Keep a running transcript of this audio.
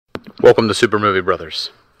Welcome to Super Movie Brothers.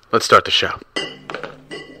 Let's start the show.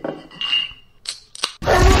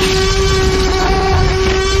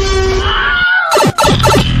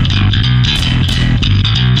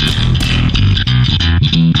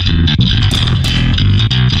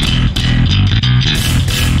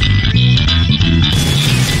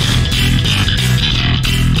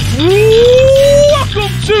 Welcome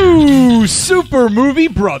to Super Movie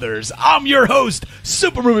Brothers. I'm your host,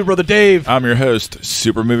 Super Movie Brother Dave. I'm your host,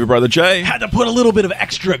 Super Movie Brother Jay. Had to put a little bit of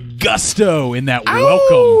extra gusto in that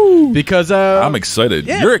welcome because I'm excited.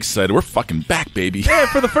 Yeah. You're excited. We're fucking back, baby. Yeah,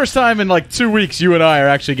 for the first time in like 2 weeks, you and I are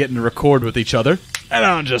actually getting to record with each other, and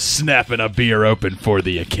I'm just snapping a beer open for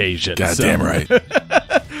the occasion. Goddamn right.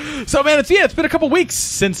 So, man, it's been a couple weeks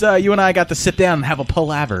since you and I got to sit down and have a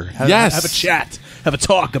palaver, have a chat, have a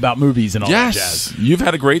talk about movies and all that jazz. You've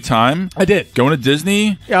had a great time. I did. Going to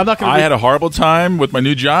Disney. Yeah, I'm not going to. I had a horrible time with my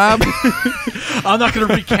new job. I'm not going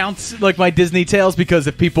to recount like my Disney tales because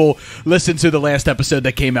if people listen to the last episode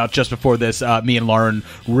that came out just before this, me and Lauren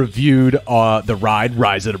reviewed the ride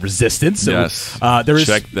Rise of the Resistance. So, yes,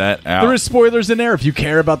 check that out. There is spoilers in there if you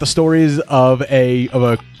care about the stories of a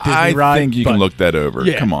Disney ride. I think you can look that over.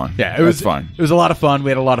 Yeah, come on, yeah, that's fine. It was a lot of fun.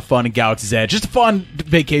 We had a lot of fun in Galaxy's Edge. Just a fun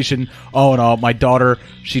vacation. All in all, my daughter,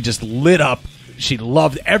 she just lit up. She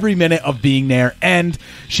loved every minute of being there, and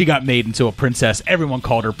she got made into a princess. Everyone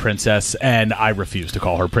called her princess, and I refuse to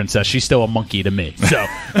call her princess. She's still a monkey to me. So,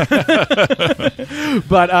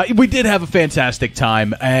 but we did have a fantastic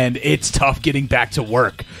time, and it's tough getting back to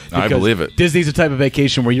work. I believe it. Disney's a type of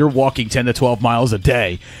vacation where you're walking 10 to 12 miles a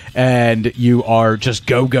day, and you are just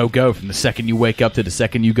go, go, go from the second you wake up to the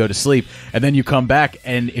second you go to sleep, and then you come back,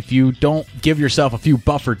 and if you don't give yourself a few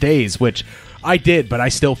buffer days, which I did, but I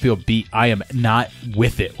still feel beat. I am not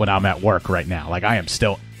with it when I'm at work right now. Like, I am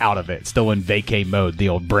still out of it, still in vacay mode, the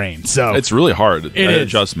old brain. So it's really hard. It is.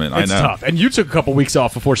 Adjustment. It's I know. tough. And you took a couple weeks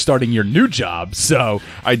off before starting your new job, so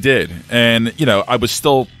I did. And, I was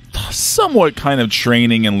still somewhat kind of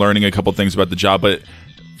training and learning a couple things about the job, but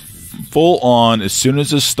full on, as soon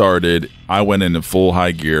as it started, I went into full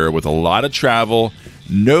high gear with a lot of travel.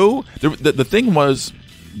 The thing was,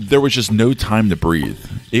 there was just no time to breathe.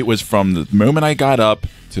 It was from the moment I got up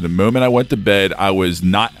to the moment I went to bed. I was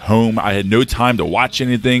not home. I had no time to watch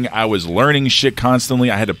anything. I was learning shit constantly.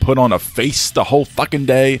 I had to put on a face the whole fucking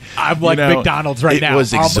day. I'm like McDonald's right now. It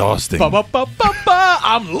was exhausting.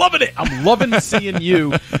 I'm loving it. I'm loving seeing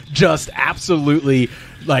you just absolutely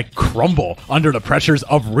like crumble under the pressures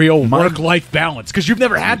of real work-life balance because you've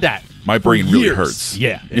never had that. My brain really hurts.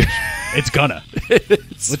 Yeah. It's gonna.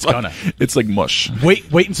 It's gonna. It's like mush.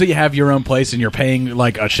 Wait until you have your own place and you're paying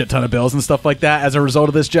like a shit ton of bills and stuff like that as a result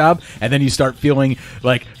of this job, and then you start feeling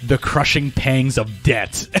like the crushing pangs of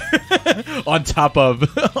debt on top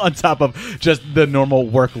of just the normal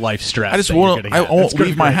work life stress. I won't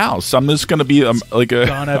leave my house. I'm just gonna be a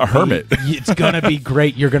hermit. It's gonna be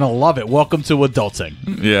great. You're gonna love it. Welcome to adulting.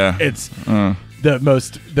 Yeah. It's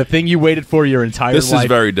the thing you waited for your entire life. This is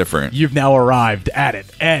very different. You've now arrived at it,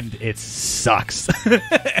 and it sucks.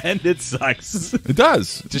 And it sucks. It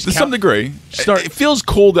does. Just to some degree. Start. It feels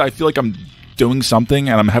cool that I feel like I'm doing something,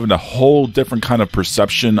 and I'm having a whole different kind of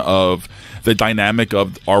perception of the dynamic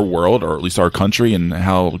of our world, or at least our country, and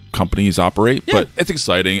how companies operate. Yeah. But it's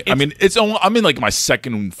exciting. I'm in like my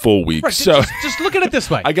second full week, right, so just look at it this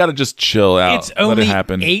way. I gotta just chill out. It's only let it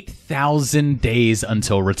happen. 8,000 days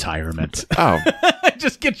until retirement. Oh,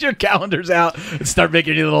 just get your calendars out and start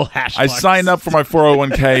making your little hash. I signed up for my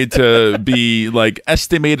 401k to be like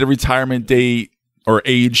estimated retirement date or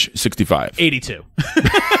age 65, 82.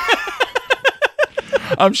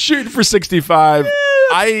 I'm shooting for 65.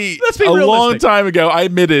 Let's be a realistic. long time ago, I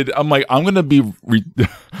admitted, I'm like, I'm going to be,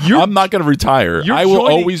 I'm not going to retire. I will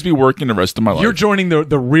always be working the rest of my life. You're joining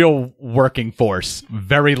the real working force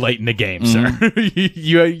very late in the game, sir.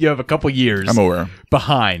 You have a couple years. I'm aware.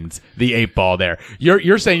 Behind the 8 ball there.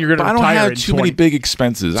 You're saying you're going to retire. I don't have too many big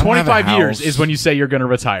expenses. 25 years is when you say you're going to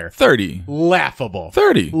retire. 30. Laughable.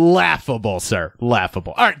 30. Laughable, sir.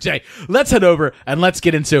 Laughable. All right, Jay, let's head over and let's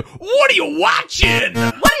get into what are you watching?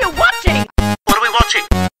 What are you watching? What are we watching?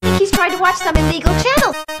 I think he's trying to watch some illegal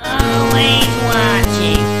channel. Always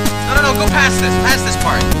watching. No, go past this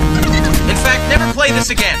part. In fact, never play say this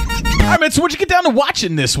again. All right, man, so what'd you get down to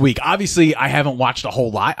watching this week? Obviously, I haven't watched a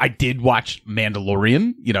whole lot. I did watch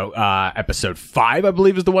Mandalorian, episode 5, I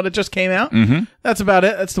believe, is the one that just came out. Mm-hmm. That's about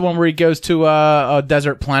it. That's the one where he goes to a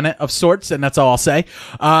desert planet of sorts, and that's all I'll say.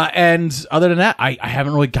 And other than that, I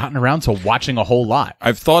haven't really gotten around to watching a whole lot.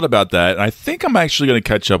 I've thought about that, and I think I'm actually going to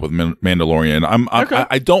catch up with Mandalorian.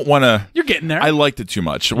 I don't want to. You're getting there. I liked it too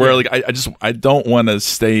much. Where I don't want to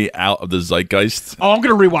stay out of the zeitgeist. Oh, I'm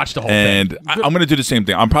going to rewatch the whole thing. And I'm going to do the same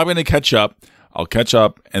thing. I'm probably going to catch up. I'll catch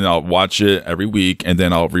up and I'll watch it every week, and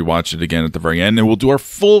then I'll rewatch it again at the very end, and we'll do our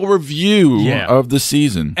full review of the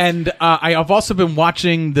season. And I've also been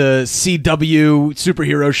watching the CW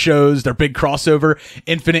superhero shows, their big crossover,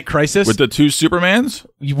 Infinite Crisis. With the 2 Supermans?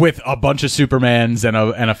 With a bunch of Supermans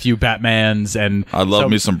and a few Batmans. And I love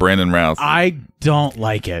me some Brandon Routh. I don't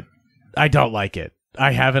like it.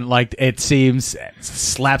 I haven't liked it. It seems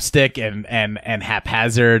slapstick and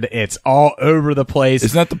haphazard. It's all over the place.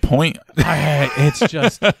 Isn't that the point? It's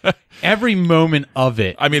just every moment of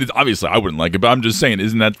it. I mean, obviously I wouldn't like it, but I'm just saying,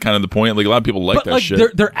 isn't that kind of the point? Like, a lot of people like that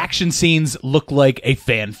shit. Their action scenes look like a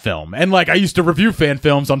fan film. And I used to review fan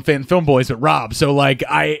films on Fan Film Boys with Rob. So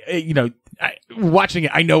watching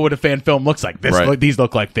it, I know what a fan film looks like. These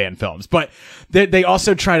look like fan films, but they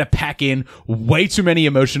also try to pack in way too many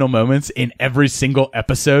emotional moments in every single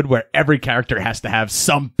episode, where every character has to have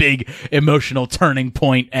some big emotional turning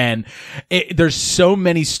point, and there's so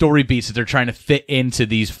many story beats that they're trying to fit into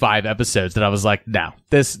these 5 episodes that I was like,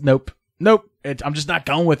 nope. I'm just not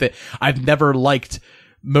going with it. I've never liked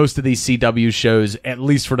most of these CW shows, at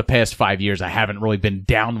least for the past 5 years. I haven't really been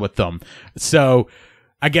down with them, so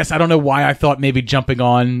I guess I don't know why I thought maybe jumping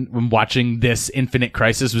on and watching this Infinite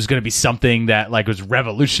Crisis was going to be something that was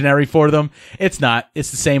revolutionary for them. It's not.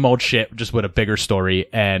 It's the same old shit, just with a bigger story,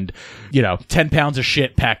 and 10 pounds of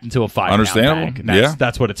shit packed into a 5-pound bag.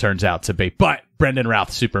 That's what it turns out to be. But Brendan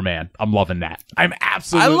Routh, Superman, I'm loving that. I'm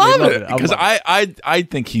absolutely loving it because I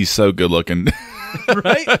think he's so good looking.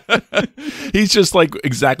 Right? He's just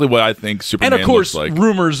exactly what I think Superman looks like. And of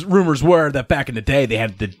course, rumors were that back in the day they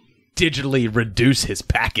had the digitally reduce his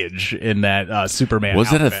package in that Superman was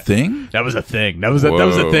outfit. That a thing? That was a thing. That was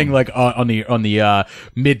a thing on the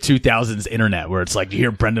mid 2000s internet, where it's you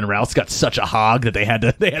hear Brendan Routh's got such a hog that they had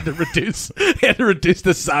to reduce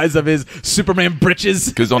the size of his Superman britches,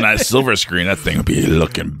 because on that silver screen that thing would be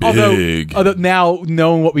looking big. Although now,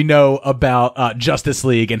 knowing what we know about Justice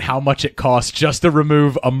League and how much it costs just to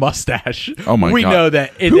remove a mustache, oh my God, we know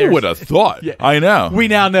that who would have thought? Yeah, I know. We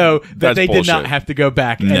now know that they did not have to go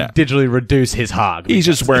back and digitally reduce his hog. He's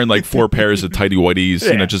just wearing 4 pairs of tighty whities,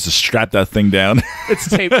 just to strap that thing down.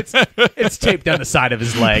 It's taped down the side of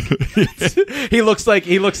his leg. He looks like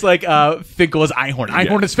Finkel is Einhorn.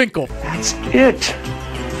 Einhorn is Finkel. That's it.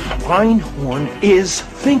 Einhorn is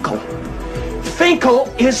Finkel. Finkel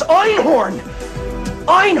is Einhorn.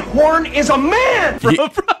 Einhorn is a man.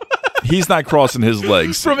 He's not crossing his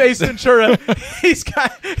legs. From Ace Ventura, he's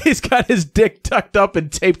got his dick tucked up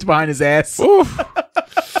and taped behind his ass. Oof.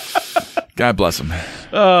 God bless him.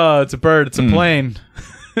 Oh, it's a bird. It's a plane.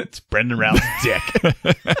 It's Brendan Routh's dick.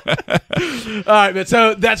 All right, but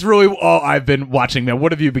so that's really all I've been watching, man.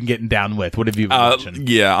 What have you been getting down with? What have you been watching?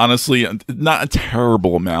 Yeah, honestly, not a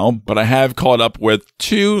terrible amount, but I have caught up with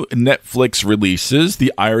 2 Netflix releases,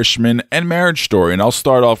 The Irishman and Marriage Story. And I'll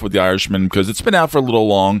start off with The Irishman because it's been out for a little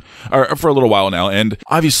while now. And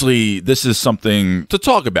obviously, this is something to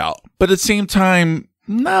talk about. But at the same time,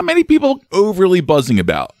 not many people overly buzzing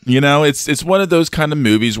about. It's one of those kind of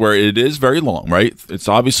movies where it is very long, right? It's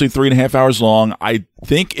obviously 3.5 hours long. I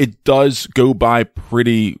think it does go by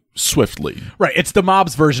pretty swiftly. Right. It's the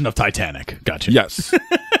mob's version of Titanic. Gotcha. Yes.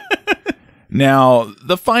 Now,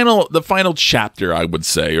 the final chapter, I would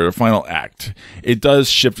say, or the final act, it does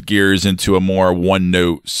shift gears into a more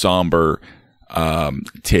one-note, somber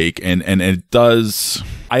take, and it does.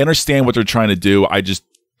 I understand what they're trying to do. I just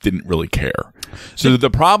didn't really care. So the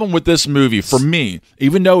problem with this movie, for me,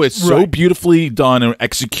 even though it's so beautifully done and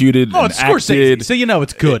executed and acted, so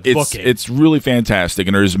it's good. It's really fantastic,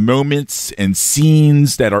 and there's moments and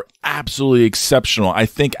scenes that are absolutely exceptional. I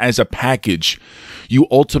think as a package, you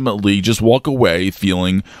ultimately just walk away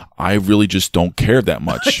feeling, I really just don't care that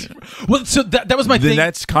much. Well, so that was my thing.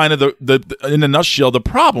 That's kind of the in a nutshell, the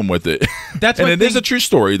problem with it. That's and it is a true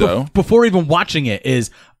story, though. Before even watching it, is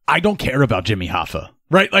I don't care about Jimmy Hoffa.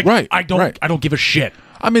 Right? I don't give a shit.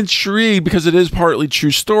 I'm intrigued because it is partly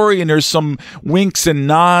true story, and there's some winks and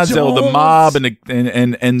nods of the mob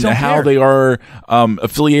and how they are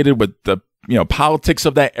affiliated with the politics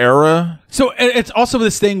of that era. So it's also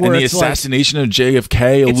this thing where And the it's assassination of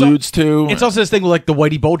JFK alludes to. It's also this thing with like the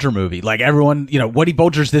Whitey Bulger movie. Like everyone, Whitey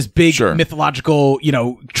Bulger's this big mythological,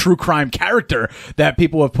 true crime character that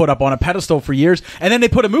people have put up on a pedestal for years. And then they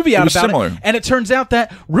put a movie out about it. And it turns out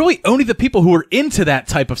that really only the people who were into that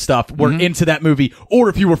type of stuff were into that movie. Or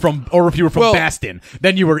if you were from Baston,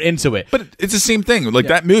 then you were into it. But it's the same thing. Like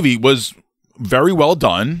that movie was very well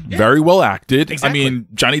done, very well acted. Exactly. I mean,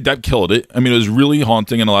 Johnny Depp killed it. I mean, it was really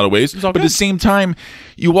haunting in a lot of ways. But at the same time,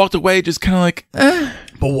 you walked away just kind of like,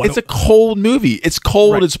 But it's a cold movie. It's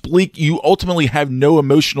cold. Right. It's bleak. You ultimately have no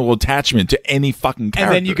emotional attachment to any fucking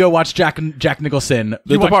character. And then you go watch Jack Nicholson.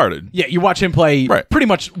 The Departed. Yeah, you watch him play pretty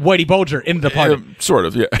much Whitey Bulger in The Departed. Sort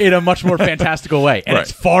of, yeah. In a much more fantastical way. And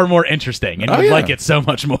it's far more interesting. And you like it so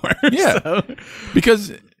much more. Yeah.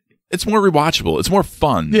 Because it's more rewatchable. It's more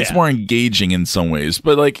fun. Yeah. It's more engaging in some ways.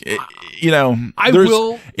 But like,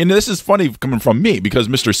 and this is funny coming from me because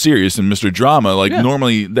Mr. Serious and Mr. Drama, like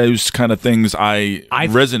normally those kind of things I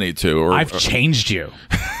resonate to. I've changed you.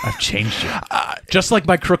 I've changed you. Just like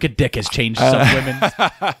my crooked dick has changed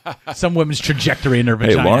some women's trajectory in their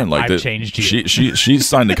vagina. Hey, Lauren, I've changed you. She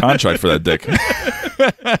signed a contract for that dick.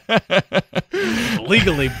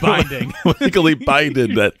 Legally binding. Legally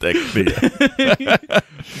binded that dick.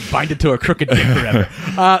 Bind it to a crooked dick forever.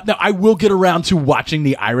 Now, I will get around to watching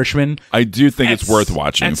The Irishman. I do think it's worth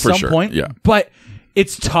watching for sure. Point, yeah. But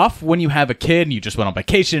it's tough when you have a kid and you just went on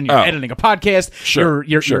vacation, you're editing a podcast,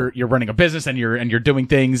 you're running a business and you're doing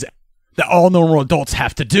things that all normal adults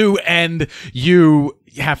have to do, and you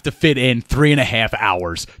have to fit in 3.5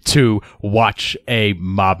 hours to watch a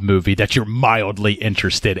mob movie that you're mildly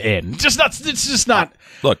interested in. It's just not.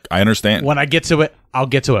 Look, I understand. When I get to it, I'll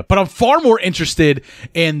get to it. But I'm far more interested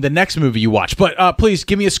in the next movie you watch. But please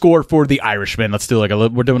give me a score for The Irishman. Let's do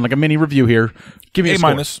we're doing like a mini review here. Give me a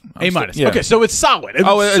score. A minus. Yeah. Okay, so it's solid.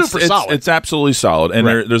 It's super solid. It's absolutely solid, and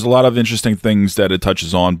there's a lot of interesting things that it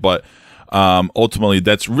touches on, but. Ultimately,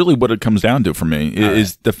 that's really what it comes down to for me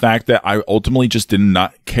is the fact that I ultimately just did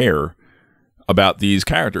not care about these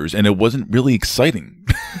characters, and it wasn't really exciting.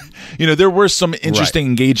 There were some interesting,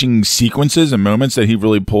 engaging sequences and moments that he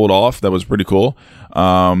really pulled off. That was pretty cool.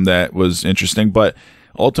 That was interesting, but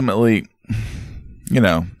ultimately,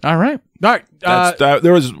 All right.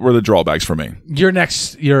 Those were the drawbacks for me. Your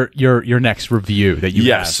next review that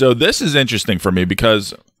you have. So this is interesting for me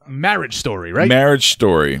because. Marriage Story, right? Marriage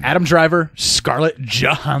Story. Adam Driver, Scarlett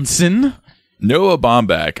Johansson, Noah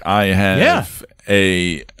Baumbach. I have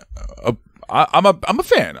I'm a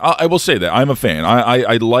fan. I will say that I'm a fan.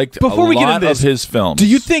 I liked Before we lot get into this, of his films. Do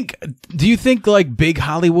you think like big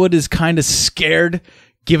Hollywood is kind of scared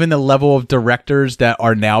given the level of directors that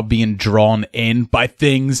are now being drawn in by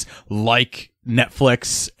things like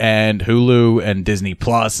Netflix and Hulu and Disney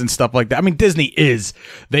Plus and stuff like that? I mean,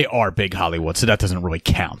 they are big Hollywood, so that doesn't really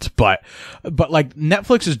count. But like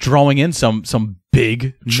Netflix is drawing in some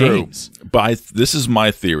big names. But this is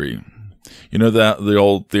my theory. The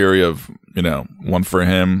old theory of one for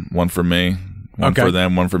him, one for me, one for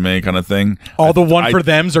them, one for me, kind of thing. All the for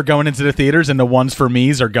thems are going into the theaters, and the ones for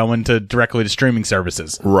me's are going directly to streaming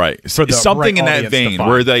services. Right. Something in that vein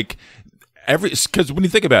where like. Because when you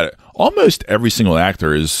think about it, almost every single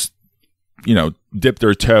actor is, dipped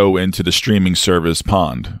their toe into the streaming service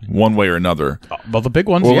pond one way or another. Well, the big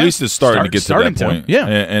ones, at least it's starting to get to that point. Yeah,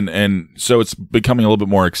 and so it's becoming a little bit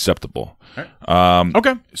more acceptable. Right.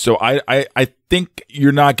 Okay. So I think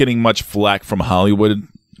you're not getting much flack from Hollywood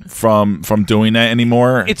from doing that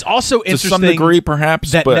anymore. It's also interesting to some degree,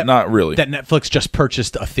 perhaps, but not really. That Netflix just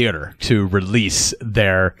purchased a theater to release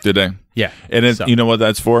their. Did they? Yeah. And you know what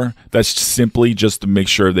that's for? That's simply just to make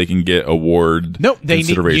sure they can get award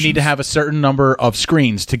considerations. You need to have a certain number of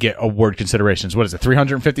screens to get award considerations. What is it,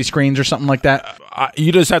 350 screens or something like that?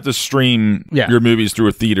 You just have to stream your movies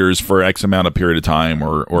through theaters for X amount of period of time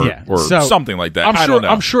or something like that. I don't know.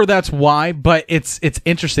 I'm sure that's why, but it's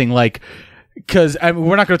interesting, like, because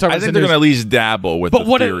we're not going to talk about this. I think they're going to at least dabble with the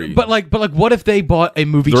theory. But what if they bought a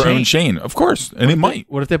movie chain? Their own chain, of course. And they might.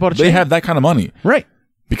 What if they bought a chain? They have that kind of money. Right.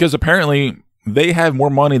 Because apparently they have more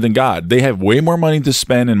money than God. They have way more money to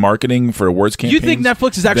spend in marketing for awards campaigns. You think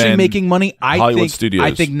Netflix is actually making money? Hollywood studios.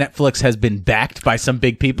 I think Netflix has been backed by some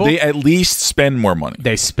big people. They at least spend more money.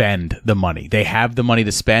 They spend the money. They have the money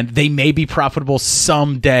to spend. They may be profitable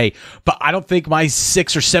someday, but I don't think my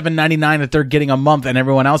 $6 or $7.99 that they're getting a month and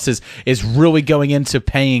everyone else is really going into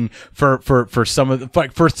paying for some of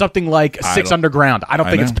for something like Six Underground. I don't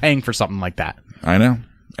think it's paying for something like that. I know.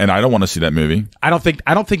 And I don't want to see that movie. I don't think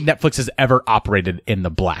Netflix has ever operated in the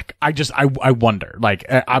black. I wonder. Like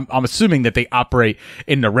I'm assuming that they operate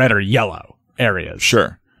in the red or yellow areas.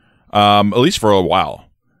 Sure. at least for a while.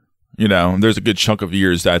 You know, there's a good chunk of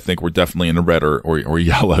years that I think we're definitely in the red or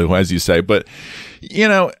yellow, as you say. But, you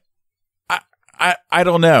know, I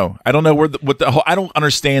don't know. I don't know what the whole. I don't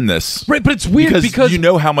understand this. Right, but it's weird because you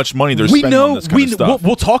know how much money they're spending on this kind of stuff.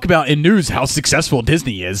 We'll talk about in news how successful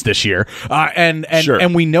Disney is this year,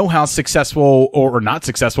 and we know how successful or not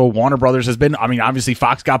successful Warner Brothers has been. I mean, obviously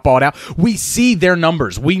Fox got bought out. We see their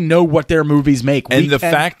numbers. We know what their movies make. And the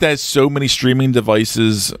fact that so many streaming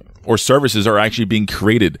devices or services are actually being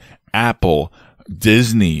created, Apple,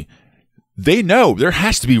 Disney. They know there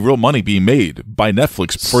has to be real money being made by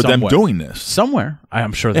Netflix for them doing this. Somewhere.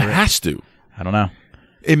 I'm sure there has to. I don't know.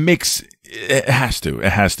 It has to.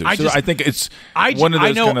 I think it's one of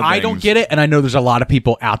those kind of things. I don't get it, and I know there's a lot of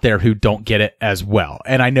people out there who don't get it as well.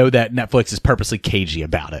 And I know that Netflix is purposely cagey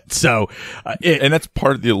about it. So, and that's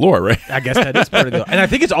part of the allure, right? I guess that is part of the allure. And I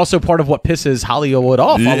think it's also part of what pisses Hollywood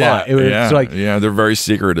off a lot. It's like, they're very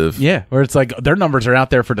secretive. Yeah, where it's like their numbers are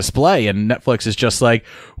out there for display, and Netflix is just like,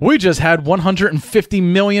 we just had 150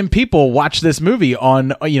 million people watch this movie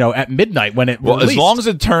on, at midnight when it released. As long as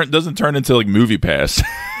it doesn't turn into like Movie Pass.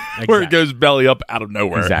 Exactly. Where it goes belly up out of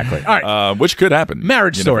nowhere. Exactly. All right. Which could happen.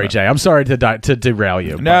 Marriage Story, Jay. I'm sorry to derail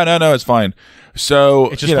you. No, it's fine. So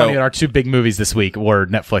it's just funny that our two big movies this week were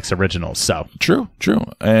Netflix originals. So true.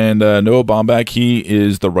 And Noah Baumbach, he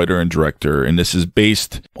is the writer and director, and this is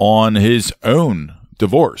based on his own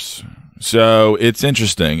divorce. So it's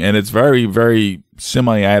interesting, and it's very, very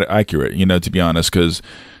semi-accurate. To be honest, because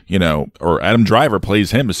or Adam Driver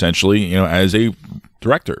plays him essentially, as a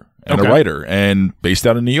director. And a writer, and based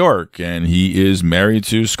out of New York, and he is married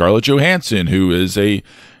to Scarlett Johansson, who is a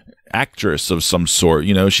actress of some sort.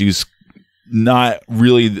 She's not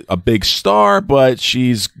really a big star, but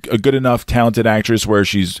she's a good enough talented actress where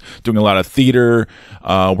she's doing a lot of theater,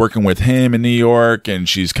 working with him in New York, and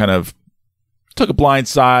she's kind of took a blind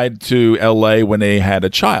side to LA when they had a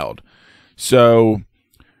child. So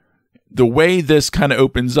the way this kind of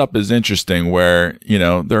opens up is interesting, where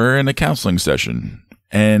they're in a counseling session.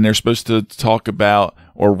 And they're supposed to talk about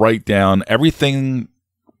or write down everything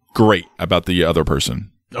great about the other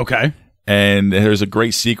person. Okay. And there's a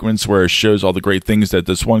great sequence where it shows all the great things that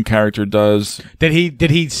this one character does. Did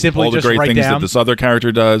he simply all the just great write things down that this other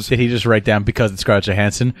character does? Did he just write down because it's Scarlett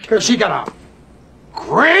Johansson? Because she got a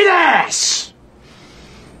great ass,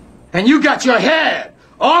 and you got your head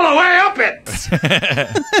all the way up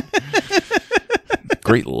it.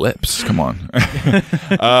 Great lips, come on.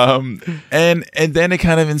 And then it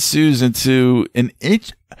kind of ensues into an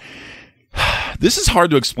itch. This is hard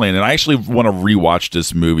to explain, and I actually want to rewatch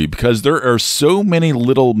this movie because there are so many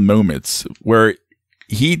little moments where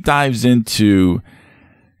he dives into.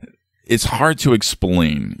 It's hard to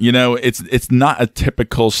explain. It's not a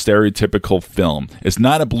typical stereotypical film. It's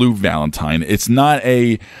not a Blue Valentine. It's not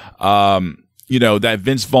a that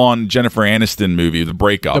Vince Vaughn, Jennifer Aniston movie, The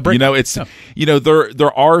Breakup.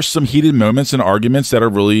 There are some heated moments and arguments that are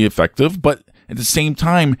really effective, but at the same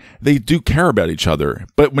time, they do care about each other.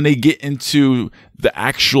 But when they get into the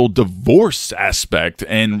actual divorce aspect,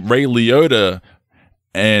 and Ray Liotta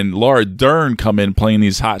and Laura Dern come in playing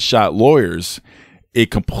these hotshot lawyers,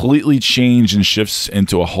 it completely changes and shifts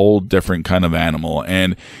into a whole different kind of animal.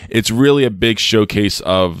 And it's really a big showcase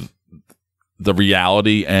of the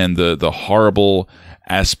reality and the horrible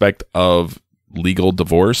aspect of legal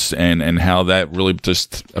divorce and how that really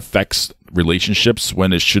just affects relationships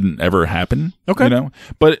when it shouldn't ever happen. Okay.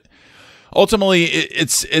 But ultimately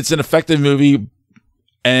it's an effective movie.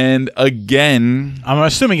 And again, I'm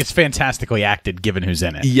assuming it's fantastically acted given who's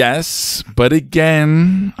in it. Yes. But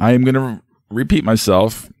again, I'm going to repeat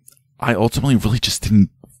myself. I ultimately really just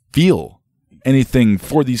didn't feel anything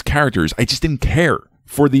for these characters. I just didn't care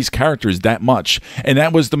for these characters that much, and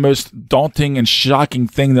that was the most daunting and shocking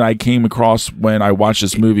thing that I came across when I watched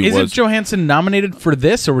this movie. Isn't Johansson nominated for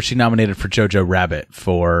this, or was she nominated for Jojo Rabbit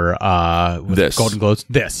for this Golden Globes?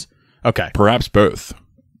 This, okay, perhaps both,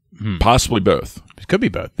 possibly both. It could be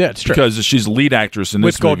both. Yeah, it's true because she's lead actress in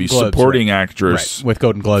this movie, supporting actress with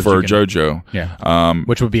Golden Globes for JoJo. Yeah,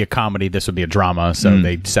 which would be a comedy. This would be a drama. So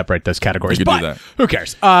they separate those categories. They could do that. Who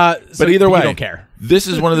cares? But either way, you don't care. This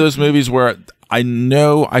is one of those movies where I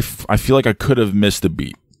know I feel like I could have missed a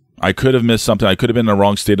beat. I could have missed something. I could have been in the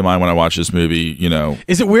wrong state of mind when I watched this movie,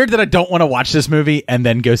 Is it weird that I don't want to watch this movie and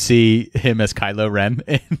then go see him as Kylo Ren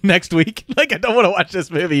next week? Like, I don't want to watch this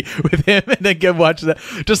movie with him and then go watch that.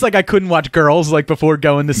 Just like I couldn't watch Girls, like, before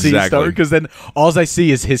going to see Star, because then all I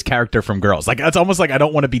see is his character from Girls. Like, it's almost like I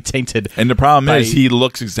don't want to be tainted. And the problem is he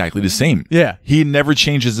looks exactly the same. Yeah. He never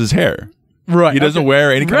changes his hair. Right. He doesn't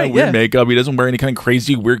wear any kind of weird yeah. makeup. He doesn't wear any kind of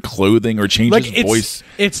crazy weird clothing or change Like his voice.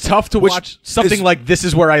 It's tough to Which watch something is- like This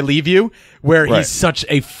Is Where I Leave You, where Right. he's such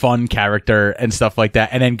a fun character and stuff like that,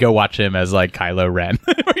 and then go watch him as like Kylo Ren,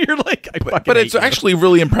 where you're like, I fucking But hate it's you. actually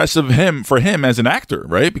really impressive for him as an actor,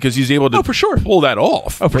 right? Because he's able to for sure. pull that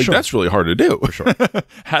off. Oh, for Like, sure. That's really hard to do. For sure.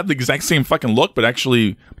 Have the exact same fucking look, but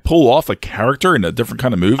actually pull off a character in a different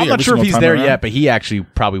kind of movie. I'm not every sure if single he's time there around. yet, but he actually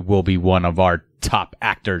probably will be one of our top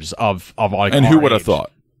actors of like. And our who would have age.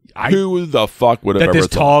 thought? Who the fuck would have That ever this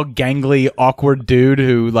thought? tall, gangly, awkward dude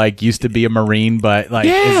who like used to be a Marine, but like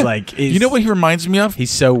is like you know what he reminds me of?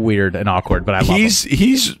 he's so weird and awkward, but I love him.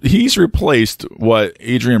 He's replaced what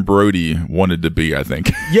Adrian Brody wanted to be, I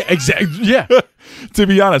think. Yeah, exactly. Yeah. To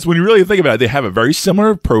be honest, when you really think about it, they have a very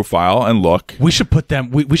similar profile and look. We should put them.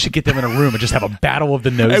 We should get them in a room and just have a battle of the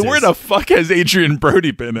noses. Hey, where the fuck has Adrian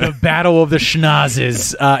Brody been the at? battle of the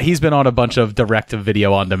schnozzes. He's been on a bunch of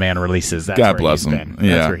direct-to-video on-demand releases. That's God where bless he's him. Been.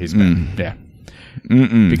 Yeah. That's where he's been. Yeah.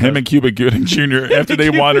 Him and Cuba Gooding Jr. after they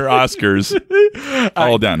won their Oscars,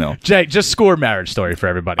 all downhill. Jay, just score Marriage Story for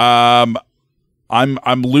everybody. I'm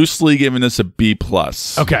loosely giving this a B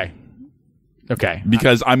plus. Okay.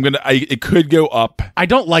 Because it could go up. I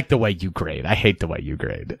don't like the way you grade. I hate the way you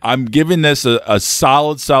grade. I'm giving this a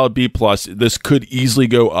solid B plus. This could easily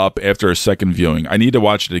go up after a second viewing. I need to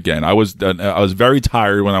watch it again. I was very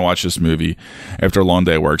tired when I watched this movie after a long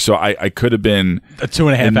day of work. So I could have been A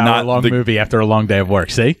 2.5 hour not long the- movie after a long day of work.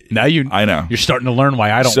 See? Now I know. You're starting to learn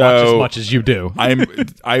why I don't So, watch as much as you do.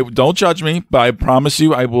 I don't judge me, but I promise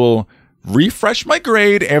you I will refresh my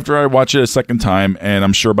grade after I watch it a second time, and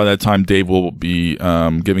I'm sure by that time Dave will be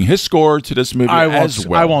giving his score to this movie as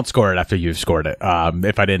well. I won't score it after you've scored it.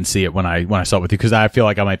 If I didn't see it when I saw it with you, because I feel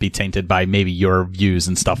like I might be tainted by maybe your views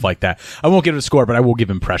and stuff like that. I won't give it a score, but I will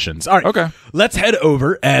give impressions. All right. Okay. Let's head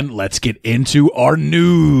over and let's get into our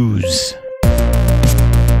news.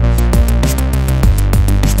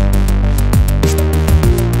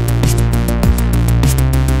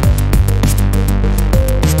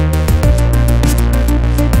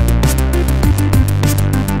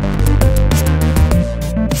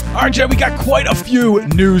 All right, Jay, we got quite a few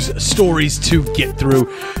news stories to get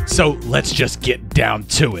through, so let's just get down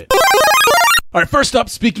to it. All right, first up,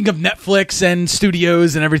 speaking of Netflix and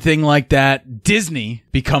studios and everything like that, Disney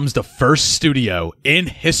becomes the first studio in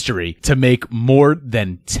history to make more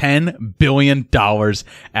than $10 billion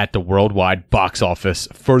at the worldwide box office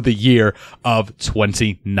for the year of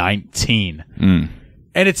 2019. And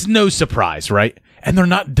it's no surprise, right? And they're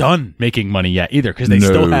not done making money yet either, because they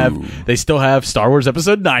still have Star Wars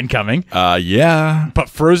Episode 9 coming. Yeah. But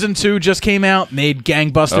Frozen 2 just came out, made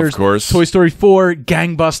gangbusters. Of course. Toy Story 4,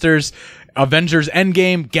 gangbusters. Avengers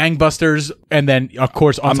Endgame, gangbusters. And then, of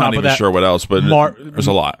course, on I'm top not of even that, sure what else, but there's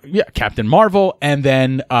a lot. Yeah, Captain Marvel. And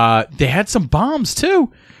then they had some bombs,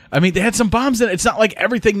 too. I mean, they had some bombs. It's not like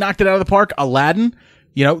everything knocked it out of the park. Aladdin,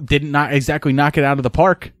 did not exactly knock it out of the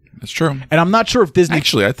park. That's true. And I'm not sure if Disney...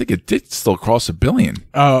 Actually, I think it did still cross $1 billion.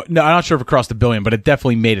 No, I'm not sure if it crossed $1 billion, but it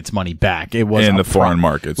definitely made its money back. It was In the foreign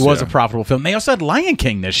markets, It was yeah. a profitable film. They also had Lion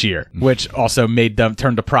King this year, which also made them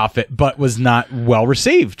turn to profit, but was not well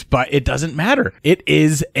received. But it doesn't matter. It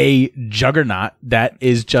is a juggernaut that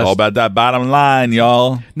is just All about that bottom line,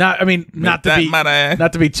 y'all. not to be money.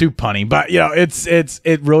 not to be too punny, but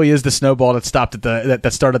it really is the snowball that stopped at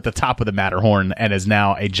that started at the top of the Matterhorn and is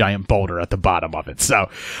now a giant boulder at the bottom of it. So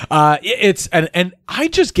it's and I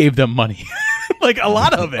just gave them money. Like a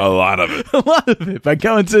lot of it. A lot of it. By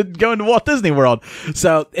going to Walt Disney World.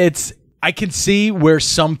 So I can see where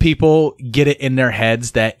some people get it in their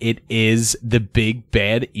heads that it is the big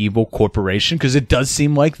bad evil corporation, because it does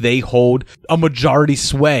seem like they hold a majority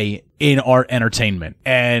sway in our entertainment,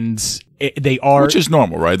 and they are, Which is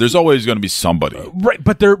normal, right? There's always going to be somebody. right,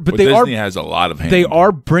 but they Disney has a lot of hand. they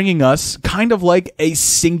are bringing us kind of like a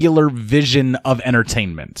singular vision of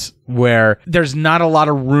entertainment where there's not a lot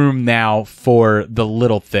of room now for the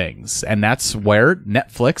little things. And that's where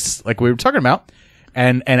Netflix, like we were talking about,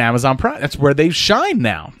 and Amazon Prime, that's where they shine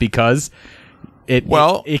now, because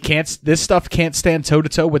this stuff can't stand toe to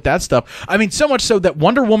toe with that stuff. I mean, so much so that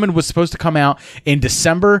Wonder Woman was supposed to come out in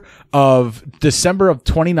December of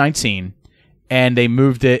 2019, and they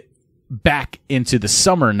moved it back into the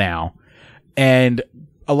summer now. And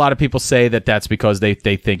a lot of people say that that's because they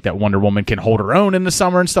think that Wonder Woman can hold her own in the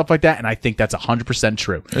summer and stuff like that. And I think that's 100%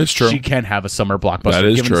 true. It's true. She can have a summer blockbuster That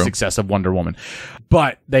is given the true. success of Wonder Woman.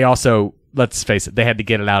 But they also, let's face it, they had to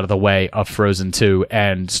get it out of the way of Frozen 2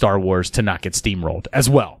 and Star Wars to not get steamrolled as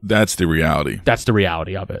well. That's the reality. That's the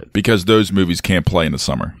reality of it. Because those movies can't play in the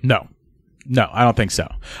summer. No, I don't think so.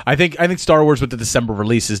 I think Star Wars with the December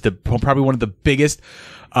release is probably one of the biggest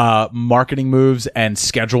marketing moves and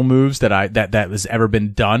schedule moves that has ever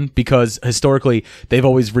been done, because historically they've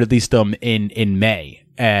always released them in May,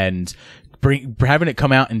 and having it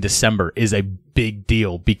come out in December is a big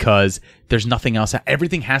deal because there's nothing else.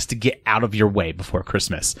 Everything has to get out of your way before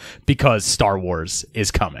Christmas because Star Wars is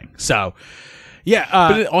coming. So,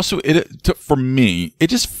 yeah. But for me, it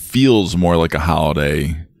just feels more like a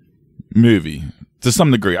holiday movie to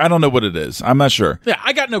some degree. I don't know what it is. I'm not sure. Yeah,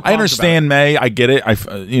 I got no. I understand May. I get it.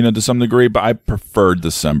 To some degree, but I prefer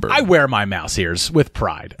December. I wear my mouse ears with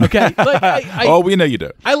pride. Okay. We know you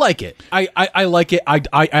do. I like it. I like it.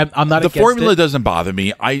 I'm not. The formula it. doesn't bother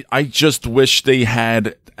me. I just wish they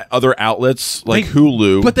had other outlets like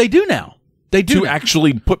Hulu, but they do now. They do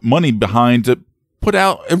actually put money behind to put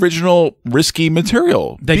out original risky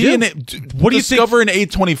material. They do. What do you think? Discover in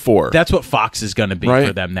A24. That's what Fox is going to be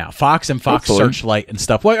for them now. Fox and Fox Hopefully. Searchlight and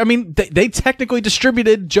stuff. Well, I mean, they technically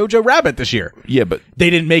distributed Jojo Rabbit this year. Yeah, but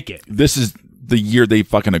they didn't make it. This is the year they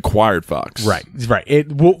fucking acquired Fox. Right.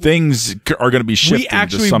 Things are going to be shifting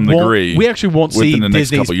to some degree. We actually won't see within the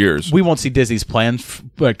next couple years. We won't see Disney's plans,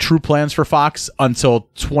 like true plans for Fox, until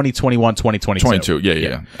 2021, 2022. 22.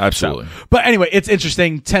 Yeah. Absolutely. So, but anyway, it's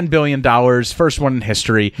interesting. $10 billion, first one in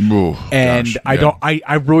history,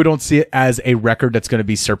 I really don't see it as a record that's going to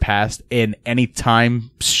be surpassed in any time,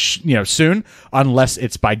 soon, unless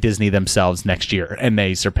it's by Disney themselves next year and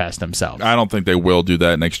they surpass themselves. I don't think they will do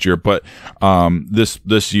that next year, but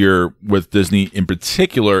this year with Disney in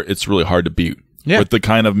particular, it's really hard to beat. Yeah. With the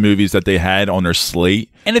kind of movies that they had on their slate.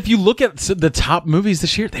 And if you look at the top movies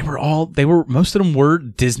this year, most of them were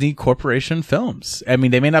Disney Corporation films. I mean,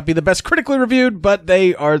 they may not be the best critically reviewed, but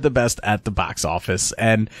they are the best at the box office.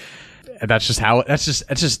 And that's just how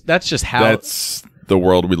that's the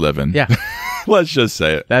world we live in. Yeah. Let's just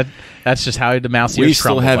say it. That's just how the mouse We ears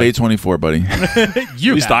still have A24, buddy. At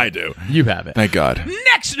least I do. You have it. Thank God.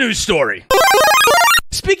 Next news story.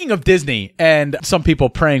 Speaking of Disney and some people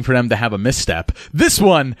praying for them to have a misstep, this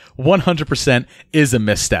one 100% is a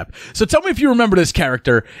misstep. So tell me if you remember this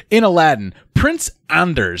character in Aladdin, Prince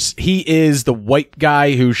Anders. He is the white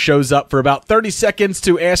guy who shows up for about 30 seconds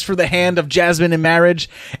to ask for the hand of Jasmine in marriage,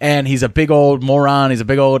 and he's a big old moron, he's a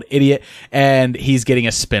big old idiot, and he's getting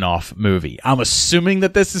a spin-off movie. I'm assuming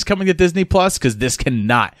that this is coming to Disney Plus because this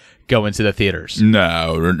cannot go into the theaters.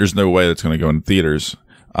 No, there's no way that's going to go in theaters.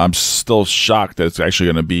 I'm still shocked that it's actually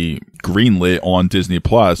going to be greenlit on Disney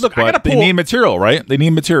Plus. Look, but they need material, right? They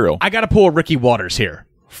need material. I got to pull a Ricky Waters here.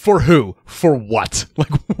 For who? For what?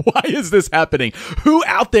 Like, why is this happening? Who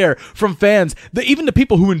out there from fans, even the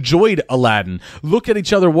people who enjoyed Aladdin, look at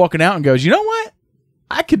each other walking out and goes, you know what?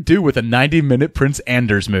 I could do with a 90-minute Prince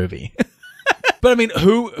Anders movie. But I mean,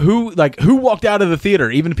 who walked out of the theater,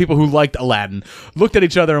 even people who liked Aladdin, looked at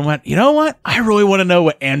each other and went, you know what? I really want to know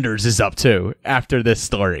what Anders is up to after this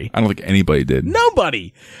story. I don't think anybody did.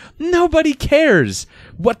 Nobody cares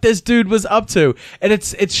what this dude was up to. And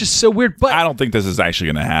it's just so weird. But I don't think this is actually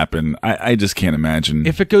going to happen. I just can't imagine.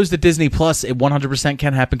 If it goes to Disney Plus, it 100%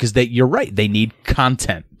 can happen because you're right. They need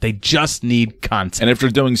content. They just need content. And if they're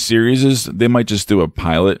doing series, they might just do a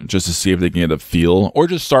pilot just to see if they can get a feel, or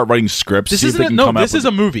just start writing scripts. This is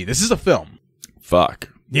a movie. This is a film. Fuck.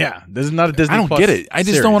 Yeah, this is not a Disney I don't Plus get it. I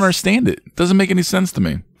just series. don't understand it. It doesn't make any sense to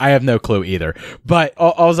me. I have no clue either. But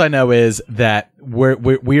all I know is that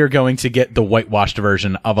we are going to get the whitewashed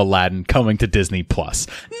version of Aladdin coming to Disney Plus.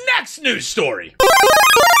 Next news story.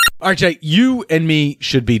 All right, Jay, you and me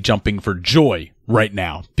should be jumping for joy right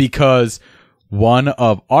now because one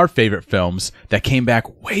of our favorite films that came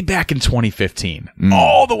back way back in 2015,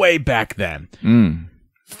 all the way back then.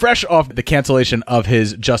 Fresh off the cancellation of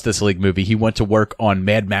his Justice League movie, he went to work on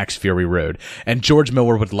Mad Max Fury Road. And George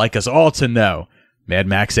Miller would like us all to know, Mad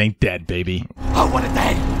Max ain't dead, baby. Oh, what a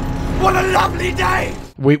day! What a lovely day!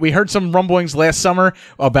 We heard some rumblings last summer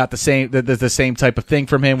about the same type of thing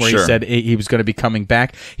from him where he said he was going to be coming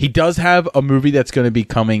back. He does have a movie that's going to be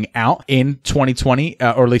coming out in 2020,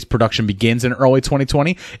 or at least production begins in early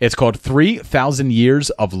 2020. It's called 3,000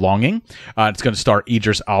 Years of Longing. It's going to star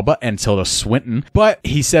Idris Elba and Tilda Swinton. But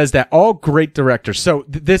he says that all great directors. So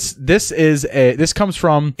this comes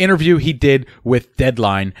from interview he did with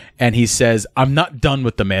Deadline, and he says, "I'm not done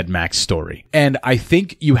with the Mad Max story, and I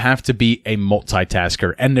think you have to be a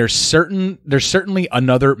multitasker." And there's certainly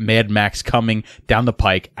another Mad Max coming down the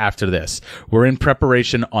pike after this. We're in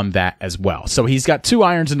preparation on that as well. So he's got two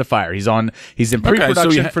irons in the fire. He's in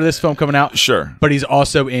pre-production for this film coming out. Sure. But he's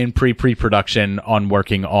also in pre-production on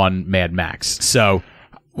working on Mad Max. So,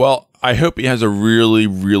 well, I hope he has a really,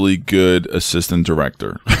 really good assistant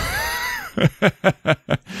director.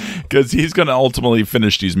 Because he's going to ultimately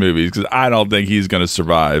finish these movies. Because I don't think he's going to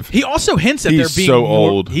survive. He also hints that He's there being so more,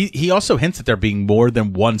 old. He also hints that there being more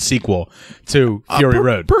than one sequel to Fury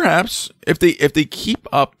Road. Perhaps if they keep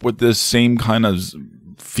up with this same kind of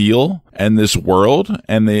feel and this world,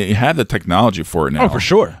 and they have the technology for it now. Oh, for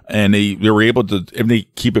sure. And they were able to, if they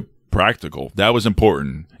keep it practical, that was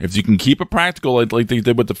important. If you can keep it practical like they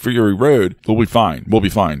did with the Fury Road, we'll be fine. We'll be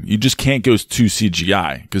fine. You just can't go too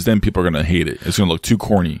CGI, because then people are going to hate it. It's going to look too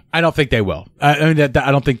corny. I don't think they will. I mean, I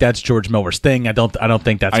don't think that's George Miller's thing. I don't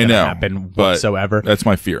think that's going to happen whatsoever. That's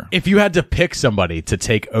my fear. If you had to pick somebody to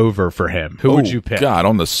take over for him, who would you pick? God,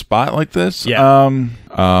 on the spot like this? Yeah.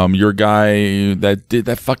 Your guy that did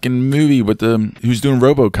that fucking movie with who's doing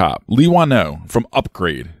RoboCop, Lee Wano from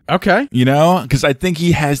Upgrade. Okay. You know, because I think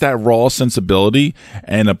he has that raw sensibility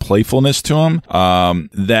and a playfulness to him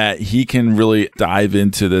that he can really dive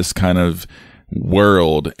into this kind of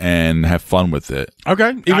world and have fun with it. Okay.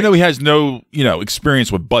 Even though he has no,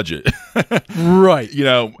 experience with budget. Right.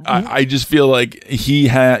 I just feel like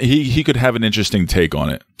he could have an interesting take on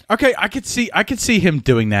it. Okay, I could see him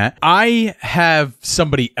doing that. I have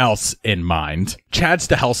somebody else in mind. Chad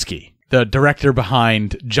Stahelski, the director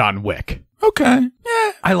behind John Wick. Okay.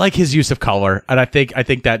 Yeah. I like his use of color, and I think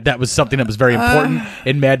that was something that was very important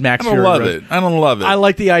in Mad Max Fury Road. I don't love it. I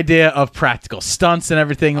like the idea of practical stunts and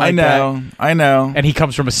everything like that. I know. And he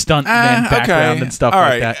comes from a stunt man background and stuff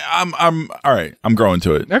like that. I'm all right. I'm growing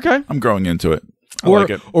to it. Okay. I'm growing into it. I or, like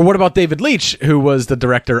it. Or what about David Leitch, who was the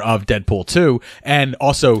director of Deadpool 2 and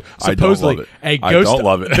also supposedly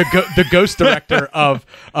the ghost director of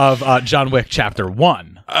John Wick Chapter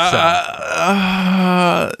 1.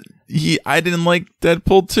 I didn't like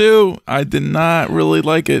Deadpool 2. I did not really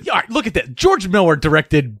like it. All right, look at that. George Miller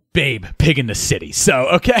directed Babe, Pig in the City. So,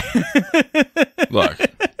 okay. Look,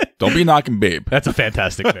 don't be knocking Babe. That's a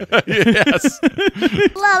fantastic movie. Yes.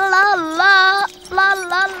 La la la la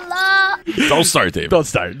la la. Don't start, David. Don't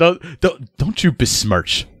start. Don't you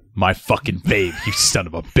besmirch my fucking Babe, you son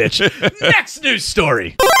of a bitch. Next news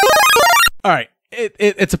story. All right.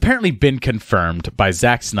 It's apparently been confirmed by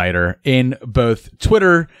Zack Snyder in both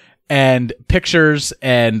Twitter and pictures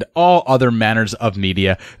and all other manners of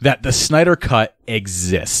media that the Snyder Cut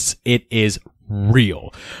exists. It is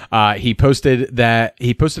real. He posted a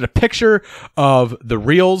picture of the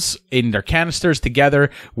reels in their canisters together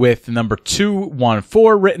with the number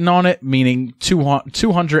 214 written on it, meaning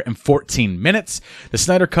 214 minutes. The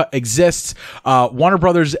Snyder Cut exists. Warner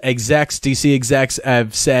Brothers execs, DC execs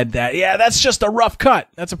have said that, yeah, that's just a rough cut.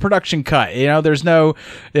 That's a production cut. There's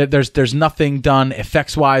nothing done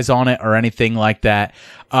effects wise on it or anything like that.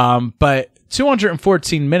 But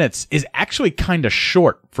 214 minutes is actually kind of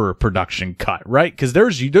short for a production cut, right? Because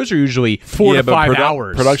those are usually 4 to 5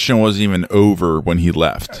 hours. Production wasn't even over when he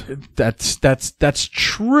left. That's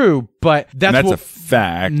true, but that's a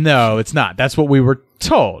fact. No, it's not. That's what we were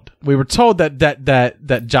told. We were told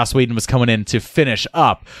that Joss Whedon was coming in to finish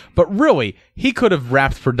up, but really he could have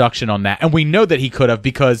wrapped production on that, and we know that he could have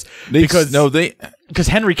because Henry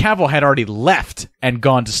Cavill had already left and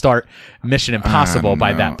gone to start Mission Impossible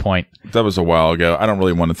by that point. That was a while ago. I don't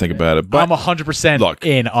really want to think about it, but I'm 100%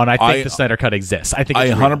 in on. I think the Snyder Cut exists. I think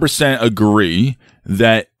it's 100% agree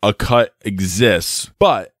that a cut exists,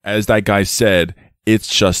 but as that guy said, it's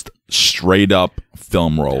just straight up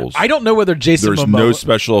film rolls. I don't know whether Jason There's Momoa... no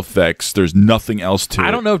special effects. There's nothing else to it.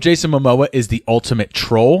 I don't know if Jason Momoa is the ultimate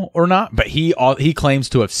troll or not, but he claims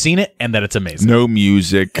to have seen it and that it's amazing. No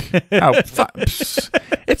music.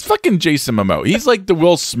 It's fucking Jason Momoa. He's like the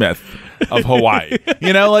Will Smith of Hawaii.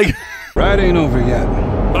 Ride ain't over yet.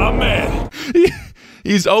 Oh, man.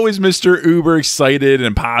 He's always Mr. Uber excited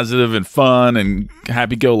and positive and fun and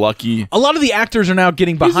happy-go-lucky. A lot of the actors are now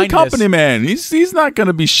getting behind He's a company man. He's not going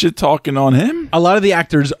to be shit-talking on him. A lot of the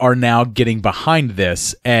actors are now getting behind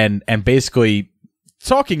this and basically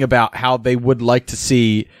talking about how they would like to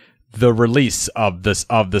see the release of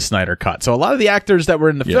the Snyder Cut. So a lot of the actors that were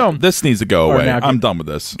in the film, this needs to go away. I'm done with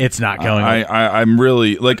this. It's not going. I'm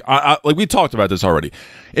really like we talked about this already.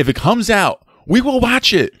 If it comes out, we will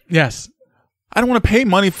watch it. Yes. I don't want to pay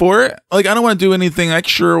money for it. Like, I don't want to do anything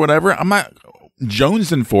extra or whatever. I'm not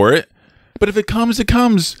jonesing for it. But if it comes, it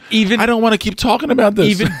comes. I don't want to keep talking about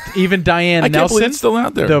this. Even Diane I can't Nelson, believe it's still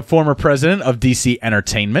out there. The former president of DC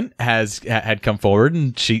Entertainment, had come forward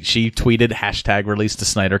and she tweeted #release the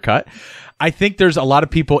Snyder Cut. I think there's a lot of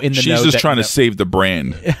people in the know. She's just trying to save the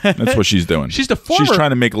brand. That's what she's doing. She's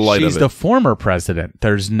trying to make light of it. She's the former president.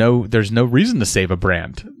 There's no reason to save a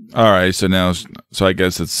brand. All right, so I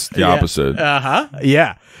guess it's the opposite.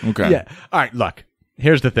 Yeah. Okay. Yeah. All right. Look,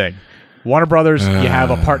 here's the thing. Warner Brothers, you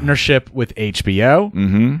have a partnership with HBO.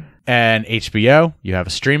 Mm-hmm. and HBO, you have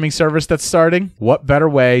a streaming service that's starting. What better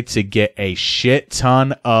way to get a shit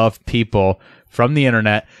ton of people from the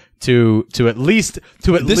internet to at least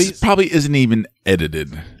This probably isn't even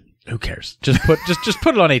edited. Who cares? Just put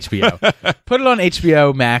it on HBO. Put it on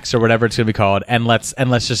HBO Max or whatever it's going to be called, and let's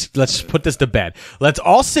just put this to bed. Let's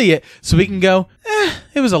all see it so we can go,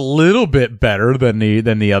 it was a little bit better than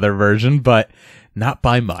the other version, but not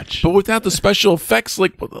by much. But without the special effects,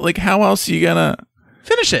 like how else are you gonna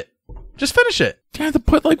finish it? Just finish it. You have to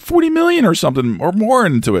put like 40 million or something or more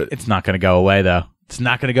into it. It's not going to go away, though. It's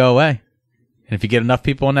not going to go away. And if you get enough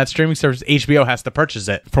people on that streaming service, HBO has to purchase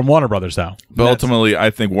it from Warner Brothers, though. But ultimately,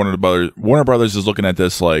 I think Warner Brothers is looking at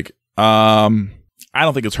this like, I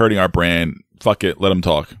don't think it's hurting our brand. Fuck it, let them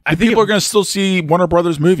talk. I think people are going to still see Warner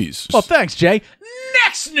Brothers movies. Well, thanks, Jay.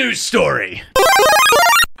 Next news story.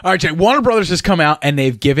 All right, Jay, Warner Brothers has come out and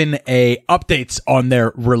they've given updates on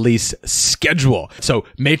their release schedule. So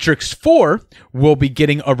Matrix 4 will be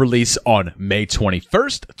getting a release on May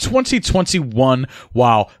 21st, 2021,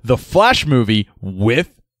 while the Flash movie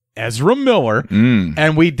with Ezra Miller,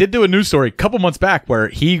 and we did do a news story a couple months back where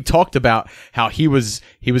he talked about how he was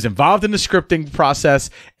involved in the scripting process,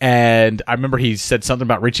 and I remember he said something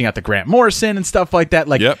about reaching out to Grant Morrison and stuff like that.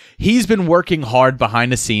 Like, he's been working hard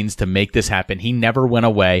behind the scenes to make this happen. He never went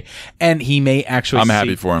away, and he may actually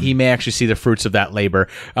happy for him. He may actually see the fruits of that labor.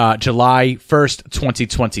 July 1st,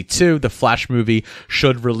 2022, the Flash movie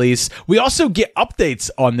should release. We also get updates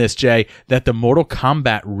on this, Jay, that the Mortal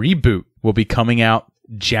Kombat reboot will be coming out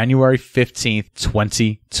January 15th,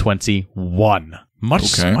 2021. Much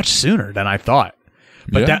sooner than I thought.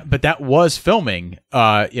 But that was filming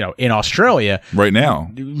in Australia right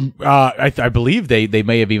now. I believe they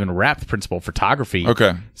may have even wrapped principal photography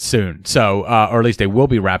soon. So or at least they will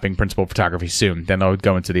be wrapping principal photography soon. Then they'll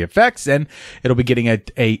go into the effects and it'll be getting a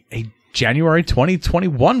January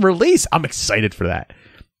 2021 release. I'm excited for that.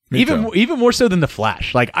 Even more so than the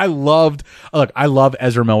Flash. Like, I love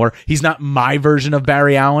Ezra Miller. He's not my version of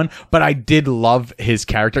Barry Allen, but I did love his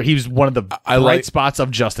character. He was one of the bright spots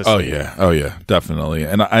of Justice League. Oh yeah, definitely.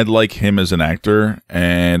 And I like him as an actor,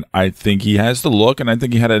 and I think he has the look, and I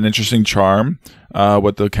think he had an interesting charm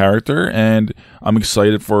with the character, and I'm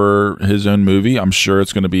excited for his own movie. I'm sure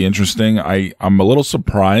it's going to be interesting. I'm a little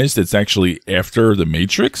surprised it's actually after The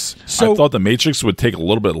Matrix. So I thought The Matrix would take a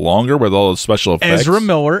little bit longer with all the special effects. Ezra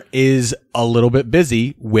Miller is a little bit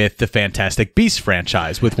busy with the Fantastic Beasts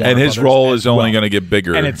franchise with Warner and his Brothers role is only going to get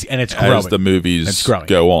bigger and it's growing as the movies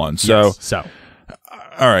go on. So, yes, all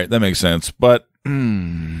right, that makes sense. But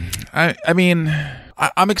I mean,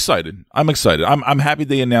 I'm excited. I'm happy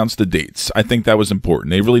they announced the dates. I think that was important.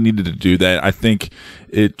 They really needed to do that. I think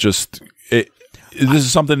this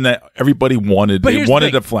is something that everybody wanted. They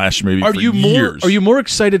wanted a Flash movie for years. Are you more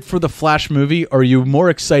excited for the Flash movie, or are you more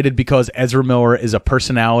excited because Ezra Miller is a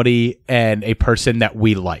personality and a person that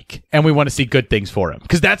we like, and we want to see good things for him?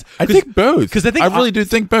 I think both. I really do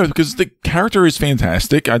think both, because the character is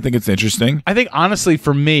fantastic. I think it's interesting. I think, honestly,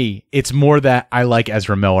 for me, it's more that I like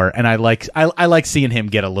Ezra Miller, and I like seeing him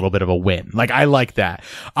get a little bit of a win. Like, I like that.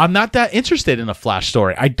 I'm not that interested in a Flash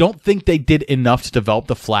story. I don't think they did enough to develop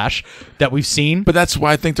the Flash that we've seen. But that's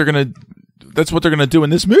why I think that's what they're gonna do in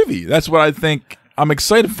this movie. That's what I think. I'm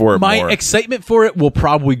excited for it. My excitement for it will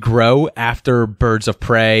probably grow after Birds of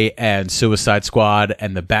Prey and Suicide Squad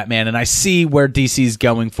and the Batman, and I see where DC's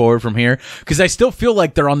going forward from here, because I still feel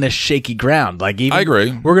like they're on this shaky ground. Like, I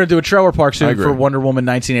agree. We're gonna do a trailer park soon for Wonder Woman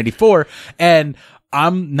 1984, and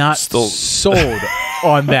I'm not sold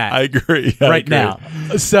on that. I agree. Now.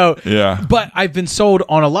 So, but I've been sold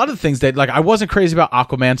on a lot of things that, like, I wasn't crazy about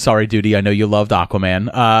Aquaman. Sorry, Duty. I know you loved Aquaman.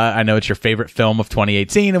 I know it's your favorite film of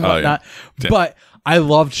 2018 and whatnot, but I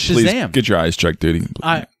loved Shazam. Please get your eyes checked, Duty.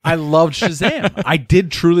 I loved Shazam. I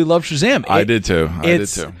did truly love Shazam. I did too.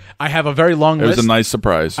 I have a very long list. It was a nice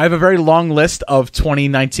surprise. I have a very long list of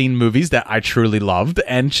 2019 movies that I truly loved,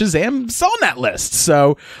 and Shazam's on that list.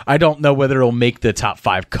 So I don't know whether it'll make the top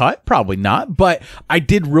 5 cut. Probably not, but I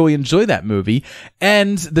did really enjoy that movie.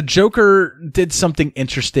 And the Joker did something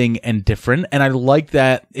interesting and different, and I like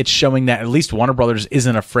that it's showing that at least Warner Brothers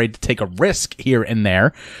isn't afraid to take a risk here and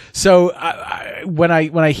there. So when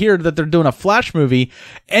I hear that they're doing a Flash movie,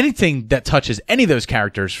 anything that touches any of those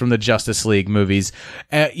characters from the Justice League movies,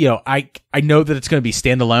 I know that it's going to be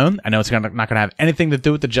standalone. I know it's not going to have anything to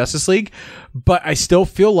do with the Justice League, but I still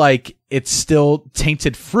feel like it's still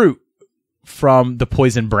tainted fruit from the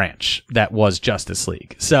poison branch that was Justice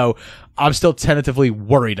League. So I'm still tentatively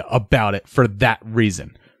worried about it for that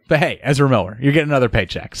reason. But hey, Ezra Miller, you're getting another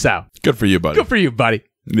paycheck. So good for you, buddy. Good for you, buddy.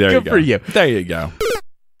 There you go. There you go.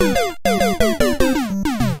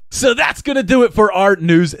 So that's going to do it for our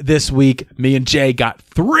news this week. Me and Jay got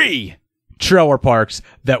 3 trailer parks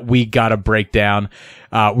that we got to break down.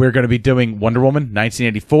 We're going to be doing Wonder Woman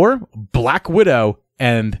 1984, Black Widow,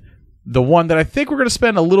 and the one that I think we're going to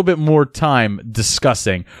spend a little bit more time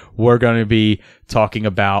discussing. We're going to be talking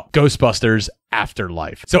about Ghostbusters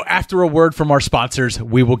Afterlife. So after a word from our sponsors,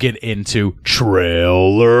 we will get into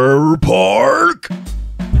Trailer Park.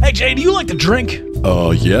 Hey, Jay, do you like to drink?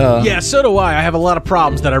 Oh, yeah. Yeah, so do I. I have a lot of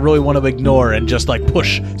problems that I really want to ignore and just like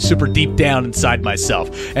push super deep down inside myself.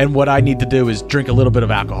 And what I need to do is drink a little bit of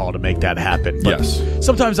alcohol to make that happen. But yes.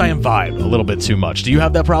 Sometimes I imbibe a little bit too much. Do you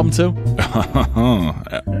have that problem too?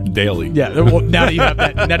 Daily. Yeah. Well, now that you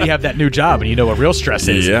have that new job and you know what real stress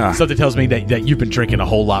is. Yeah. Something tells me that you've been drinking a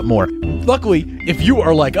whole lot more. Luckily, if you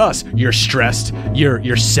are like us, you're stressed,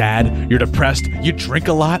 you're sad, you're depressed, you drink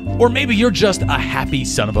a lot, or maybe you're just a happy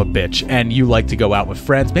son of a bitch and you like to go out with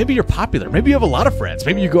friends. Maybe you're popular. Maybe you have a lot of friends.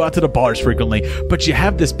 Maybe you go out to the bars frequently, but you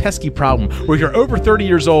have this pesky problem where you're over 30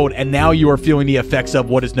 years old and now you are feeling the effects of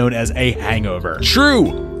what is known as a hangover.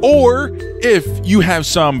 True. Or if you have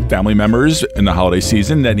some family members in the holiday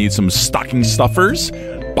season that need some stocking stuffers,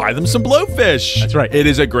 buy them some Blowfish. That's right. It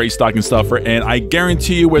is a great stocking stuffer, and I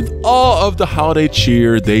guarantee you with all of the holiday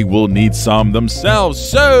cheer, they will need some themselves.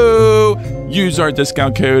 So use our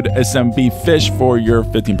discount code SMBFish for your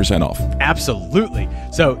 15% off. Absolutely.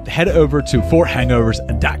 So head over to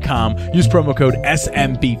forhangovers.com, use promo code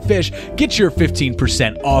SMBFish, get your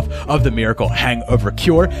 15% off of the Miracle Hangover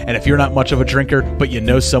Cure. And if you're not much of a drinker, but you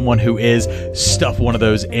know someone who is, stuff one of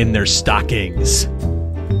those in their stockings.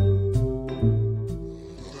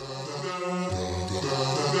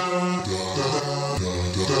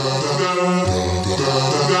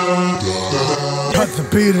 Cut the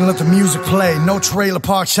beat and let the music play. No trailer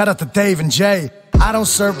park, shout out to Dave and Jay. I don't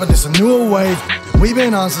serve, but it's a newer wave. We've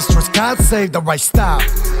been on since trust God save the right style.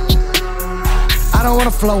 I don't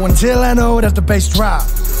wanna flow until I know that the bass drop.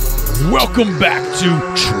 Welcome back to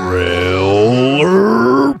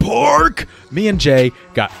Trailer Park. Me and Jay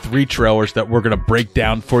got 3 trailers that we're going to break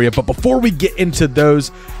down for you. But before we get into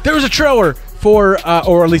those, there was a trailer for,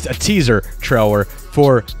 or at least a teaser trailer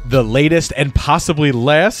for the latest and possibly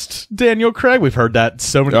last Daniel Craig. We've heard that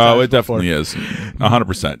so many times. Oh, it definitely is.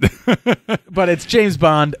 100%. But it's James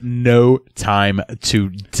Bond, No Time to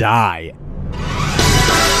Die.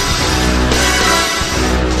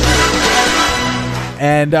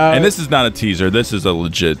 And this is not a teaser. This is a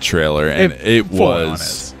legit trailer, and it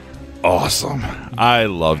was awesome. I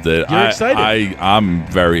loved it. You're excited. I'm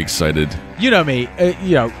very excited. You know me.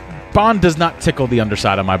 Bond does not tickle the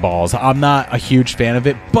underside of my balls. I'm not a huge fan of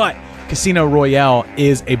it, but Casino Royale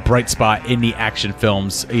is a bright spot in the action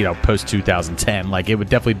films, post 2010. Like, it would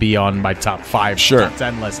definitely be on my top 5, top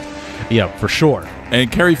 10 list, for sure. And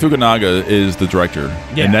Cary Fukunaga is the director,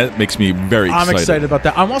 and that makes me very excited. I'm excited about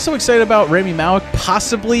that. I'm also excited about Rami Malek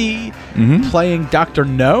possibly playing Dr.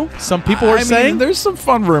 No. Some people are saying. There's some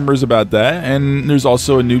fun rumors about that, and there's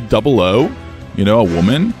also a new 00, a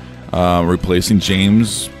woman replacing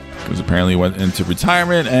James, because apparently he went into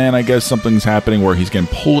retirement, and I guess something's happening where he's getting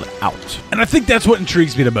pulled out. And I think that's what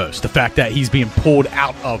intrigues me the most, the fact that he's being pulled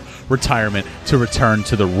out of retirement to return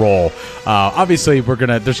to the role. Obviously, there's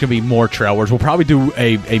going to be more trailers. We'll probably do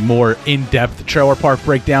a more in-depth trailer park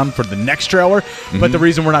breakdown for the next trailer, but the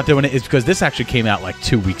reason we're not doing it is because this actually came out like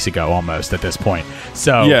 2 weeks ago almost at this point.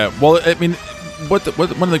 So yeah, well, I mean, one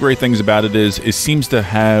of the great things about it is it seems to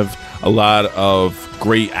have a lot of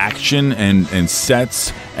great action and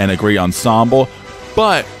sets and a great ensemble,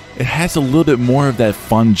 but it has a little bit more of that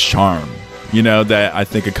fun charm, that I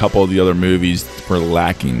think a couple of the other movies were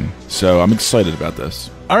lacking. So I'm excited about this.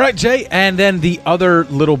 All right, Jay. And then the other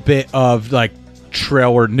little bit of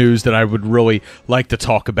trailer news that I would really like to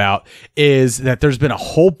talk about is that there's been a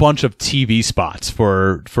whole bunch of TV spots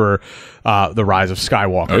for The Rise of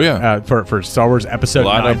Skywalker. Oh, yeah. For Star Wars Episode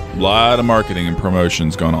 9. A lot of marketing and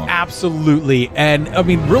promotions going on. Absolutely. And, I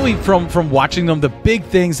mean, really from watching them, the big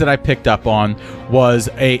things that I picked up on was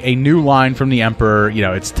a new line from the Emperor,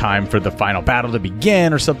 it's time for the final battle to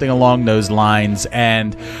begin or something along those lines.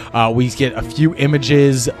 And we get a few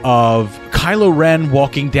images of Kylo Ren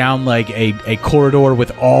walking down a corridor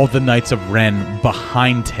with all the Knights of Ren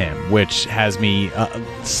behind him, which has me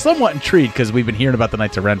somewhat intrigued because we've been hearing about the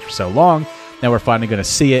Knights of Ren for so long. Now we're finally going to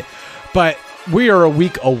see it. But we are a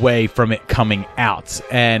week away from it coming out.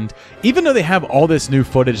 And even though they have all this new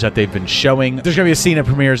footage that they've been showing, there's going to be a scene that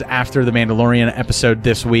premieres after the Mandalorian episode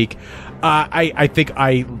this week. I think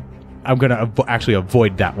I'm going to actually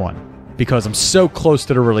avoid that one. because I'm so close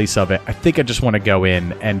to the release of it. I think I just want to go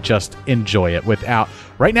in and just enjoy it without.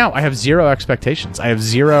 Right now, I have zero expectations. I have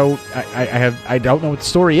zero. I don't know what the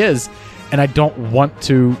story is, and I don't want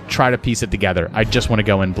to try to piece it together. I just want to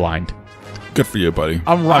go in blind. Good for you, buddy.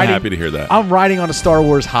 I'm happy to hear that. I'm riding on a Star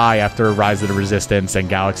Wars high after Rise of the Resistance and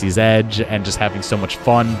Galaxy's Edge, and just having so much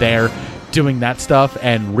fun there, doing that stuff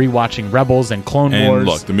and rewatching Rebels and Clone Wars. And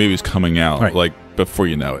look, the movie's coming out like before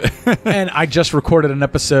you know it. And I just recorded an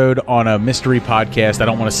episode on a mystery podcast. I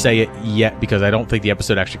don't want to say it yet because I don't think the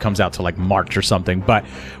episode actually comes out till like March or something, but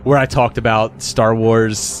where I talked about Star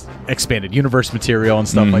Wars expanded universe material and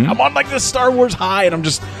stuff. Like, I'm on like this Star Wars high, and I'm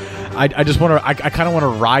just I just want to I kind of want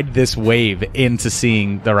to ride this wave into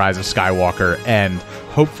seeing The Rise of Skywalker, and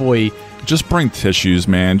hopefully just bring tissues,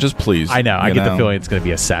 man. Just please. I know. I get the feeling it's going to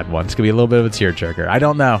be a sad one. It's going to be a little bit of a tearjerker. I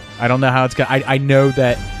don't know how it's going to... I know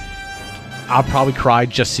that I'll probably cry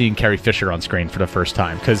just seeing Carrie Fisher on screen for the first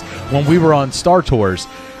time, because when we were on Star Tours,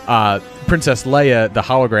 Princess Leia, the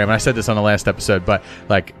hologram, and I said this on the last episode, but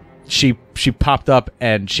like she popped up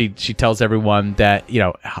and she tells everyone that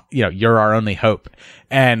you're our only hope,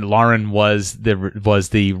 and Lauren was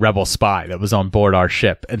the rebel spy that was on board our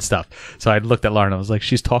ship and stuff. So I looked at Lauren, I was like,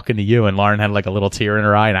 she's talking to you, and Lauren had like a little tear in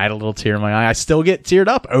her eye, and I had a little tear in my eye. I still get teared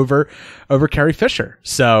up over Carrie Fisher.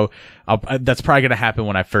 So that's probably going to happen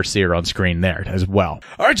when I first see her on screen there as well.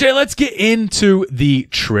 All right, Jay, let's get into the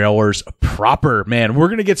trailers proper. Man, we're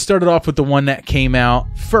going to get started off with the one that came out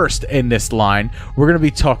first in this line. We're going to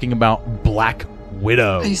be talking about Black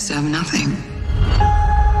Widow. I used to have nothing.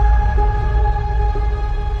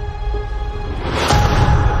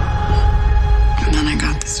 And then I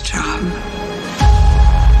got this job.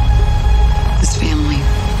 This family.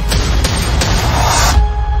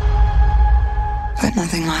 But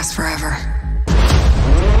nothing lasts forever.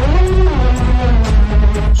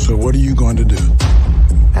 So what are you going to do?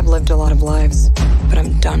 I've lived a lot of lives, but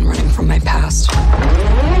I'm done running from my past.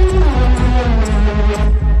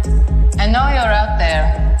 I know you're out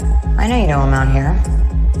there. I know you know I'm out here.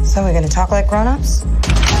 So we're gonna talk like grown-ups?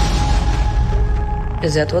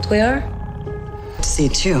 Is that what we are? To see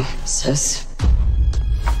it too, sis.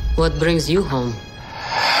 What brings you home?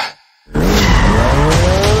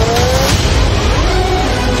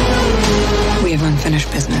 We have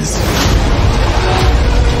unfinished business.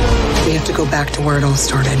 We have to go back to where it all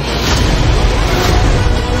started.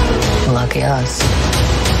 Lucky us.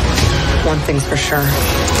 One thing's for sure.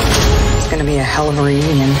 It's gonna be a hell of a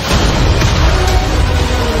reunion.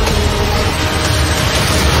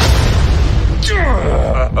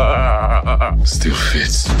 Still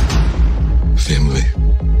fits. Family.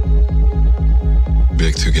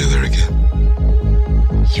 Back together again.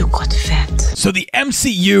 You got fat. So the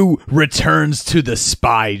MCU returns to the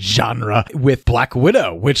spy genre with Black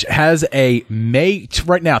Widow, which has a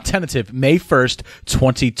right now tentative May 1st,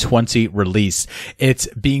 2020 release. It's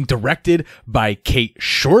being directed by Kate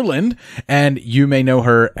Shortland, and you may know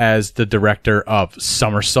her as the director of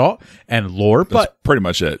Somersault and Lore. That's pretty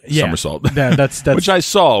much it. Yeah, Somersault. That's which I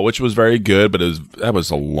saw, which was very good, but that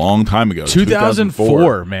was a long time ago.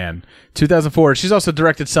 2004, man. 2004. She's also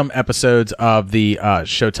directed some episodes of the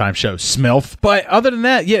Showtime show Smilf. But other than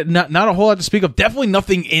that, yeah, not a whole lot to speak of. Definitely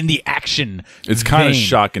nothing in the action. It's kind of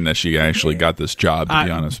shocking that she actually got this job, to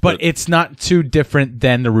be honest. But it's not too different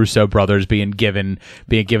than the Russo brothers being given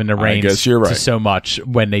the reins to so much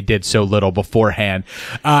when they did so little beforehand.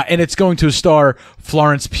 And it's going to star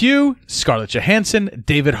Florence Pugh, Scarlett Johansson,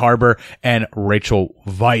 David Harbour, and Rachel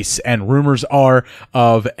Weisz. And rumors are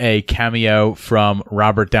of a cameo from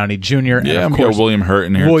Robert Downey Jr. Yeah, and of course, William Hurt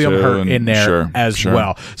in here William too, Hurt in there as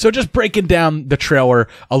well. So just breaking down the trailer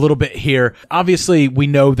a little bit here. Obviously, we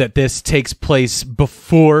know that this takes place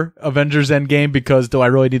before Avengers Endgame, because do I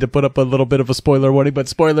really need to put up a little bit of a spoiler warning? But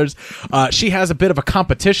spoilers. She has a bit of a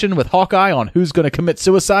competition with Hawkeye on who's going to commit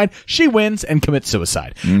suicide. She wins and commits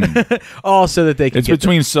suicide. All so that they can It's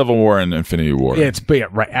between Civil War and Infinity War. It's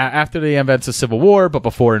right after the events of Civil War, but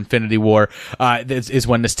before Infinity War is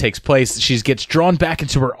when this takes place. She gets drawn back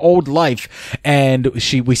into her old life, and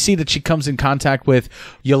we see that she comes in contact with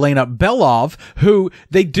Yelena Belov, who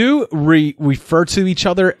they do refer to each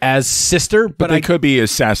other as sister, but they could be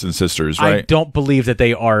assassin sisters, right? I don't believe that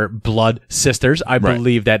they are blood sisters. I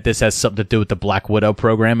believe that this has something to do with the Black Widow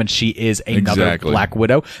program, and she is another Black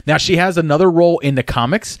Widow. Now, she has another role in the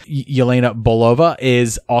comics. Yelena Belova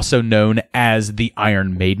is also known as the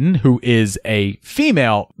Iron Maiden, who is a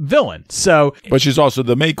female villain. So, but she's also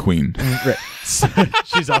the May Queen. Right.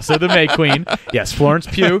 She's also the May Queen. Yes, Florence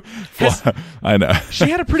Pugh. I know. She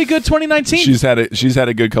had a pretty good 2019. She's had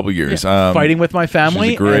a good couple years. Yeah. Fighting with My Family,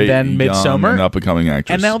 she's a great, and then Midsommar, up and coming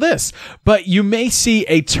actress, and now this. But you may see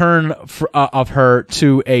a turn of her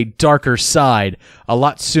to a darker side a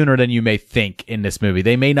lot sooner than you may think in this movie.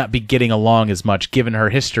 They may not be getting along as much given her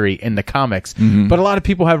history in the comics, but a lot of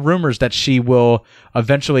people have rumors that she will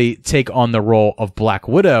eventually take on the role of Black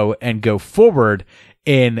Widow and go forward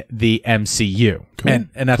in the MCU. Cool.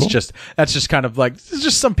 And that's just kind of like, it's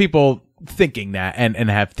just some people thinking that and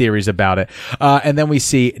have theories about it. And then we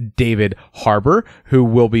see David Harbour, who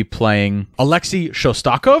will be playing Alexei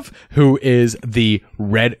Shostakov, who is the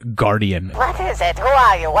Red Guardian. What is it? Who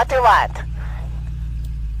are you? What do you want?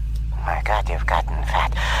 My God, you've gotten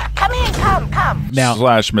fat. Come in, come. Now,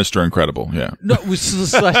 slash Mr. Incredible, yeah. No,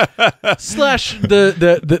 slash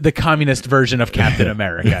the communist version of Captain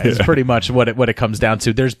America is pretty much what it comes down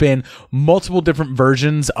to. There's been multiple different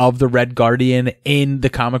versions of the Red Guardian in the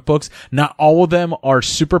comic books. Not all of them are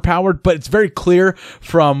super powered, but it's very clear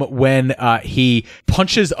from when he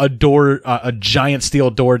punches a door, a giant steel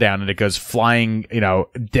door down, and it goes flying,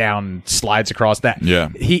 down, slides across that. Yeah,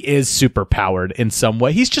 he is super powered in some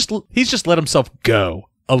way. He's just let himself go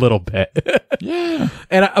a little bit. Yeah.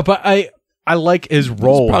 But I like his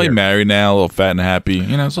role. He's probably here. Married now, a little fat and happy.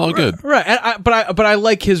 It's all good. Right. But I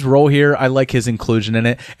like his role here. I like his inclusion in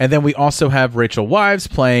it. And then we also have Rachel Weisz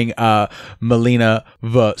playing Melina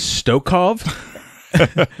Vostokov.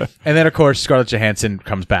 And then of course Scarlett Johansson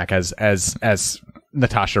comes back as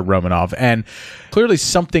Natasha Romanoff, and clearly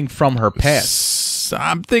something from her past.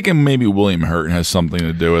 I'm thinking maybe William Hurt has something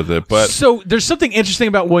to do with it, but so there's something interesting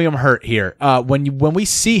about William Hurt here. When we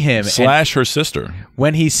see him, slash her sister,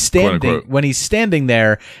 when he's standing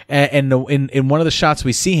there, and in one of the shots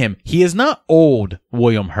we see him, he is not old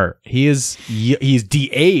William Hurt. He's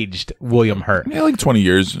de-aged William Hurt. Yeah, like 20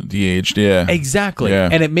 years de-aged. Yeah, exactly. Yeah.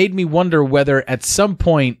 And it made me wonder whether at some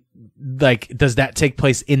point, like, does that take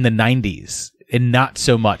place in the 90s? And not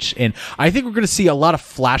so much. And I think we're going to see a lot of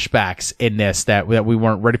flashbacks in this that we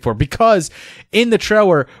weren't ready for, because in the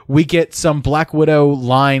trailer we get some Black Widow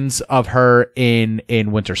lines of her in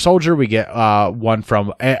Winter Soldier. We get one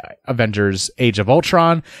from Avengers Age of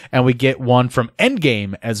Ultron, and we get one from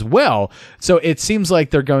Endgame as well. So it seems like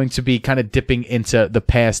they're going to be kind of dipping into the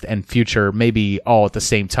past and future, maybe all at the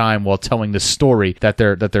same time, while telling the story that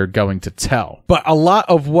they're going to tell. But a lot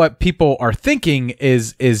of what people are thinking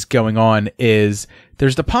is going on is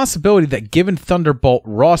there's the possibility that given Thunderbolt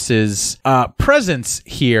Ross's presence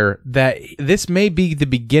here, that this may be the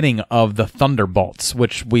beginning of the Thunderbolts,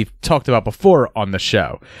 which we've talked about before on the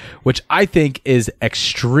show, which I think is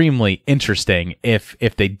extremely interesting if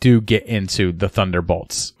they do get into the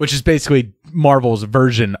Thunderbolts, which is basically Marvel's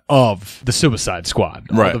version of the Suicide Squad.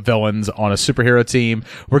 All the villains on a superhero team.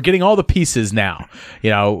 We're getting all the pieces now.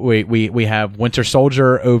 We have Winter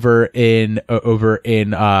Soldier over in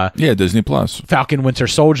Disney Plus. Falcon Winter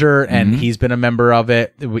Soldier, and he's been a member of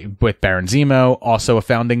it with Baron Zemo, also a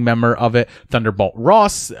founding member of it. Thunderbolt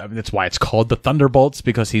Ross, that's why it's called the Thunderbolts,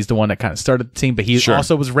 because he's the one that kind of started the team, but he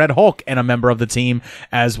also was Red Hulk and a member of the team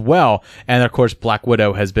as well. And of course, Black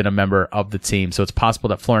Widow has been a member of the team, so it's possible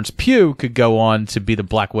that Florence Pugh could go on to be the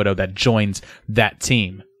Black Widow that joins that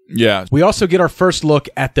team. Yeah. We also get our first look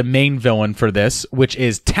at the main villain for this, which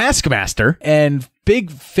is Taskmaster, and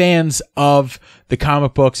big fans of the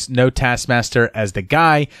comic books know Taskmaster as the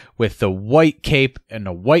guy with the white cape and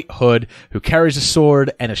a white hood who carries a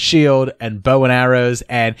sword and a shield and bow and arrows,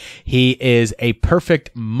 and he is a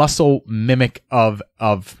perfect muscle mimic of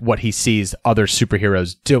what he sees other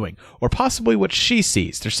superheroes doing, or possibly what she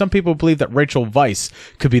sees. There's some people who believe that Rachel Weisz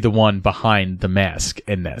could be the one behind the mask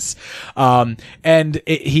in this.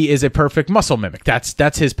 He is a perfect muscle mimic.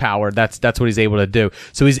 That's his power. That's what he's able to do.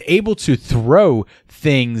 So he's able to throw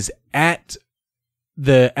things at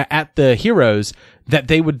the heroes that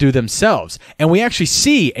they would do themselves. And we actually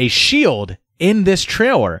see a shield in this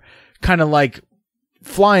trailer, kind of like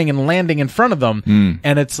flying and landing in front of them.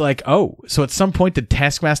 And it's like, oh, so at some point did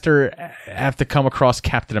Taskmaster have to come across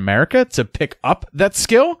Captain America to pick up that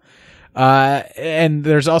skill? And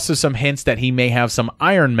there's also some hints that he may have some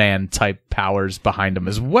Iron Man type powers behind him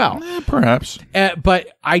as well. Perhaps. But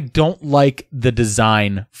I don't like the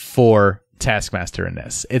design for Taskmaster in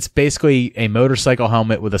this. It's basically a motorcycle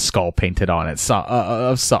helmet with a skull painted on it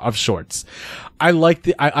of sorts. I like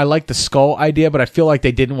the skull idea, but I feel like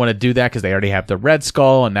they didn't want to do that because they already have the red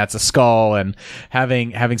skull, and that's a skull, and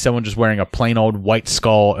having someone just wearing a plain old white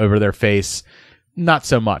skull over their face, not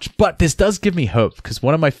so much. But this does give me hope, because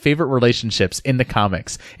one of my favorite relationships in the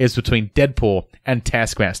comics is between Deadpool and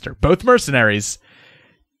Taskmaster, both mercenaries.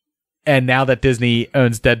 And now that Disney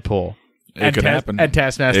owns Deadpool, It could happen. And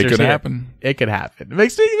Taskmaster's It could here. happen. It could happen. It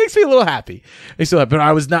makes me a little happy. But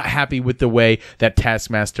I was not happy with the way that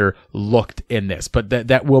Taskmaster looked in this. But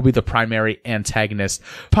that will be the primary antagonist,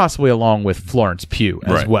 possibly along with Florence Pugh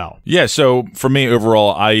as well. Yeah, so for me,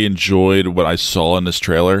 overall, I enjoyed what I saw in this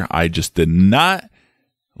trailer. I just did not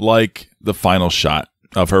like the final shot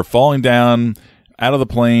of her falling down out of the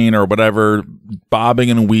plane or whatever,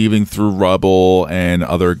 bobbing and weaving through rubble and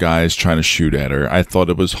other guys trying to shoot at her. I thought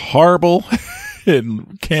it was horrible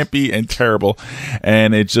and campy and terrible,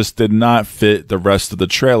 and it just did not fit the rest of the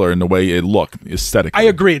trailer in the way it looked aesthetically. I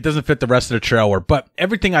agree, it doesn't fit the rest of the trailer, but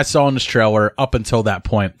everything I saw in this trailer up until that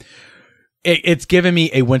point, it's given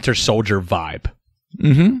me a Winter Soldier vibe.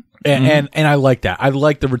 Mm-hmm. And I like that. I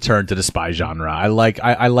like the return to the spy genre. I like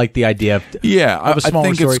the idea of I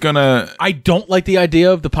think story. it's gonna. I don't like the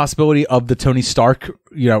idea of the possibility of the Tony Stark,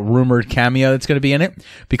 rumored cameo that's going to be in it,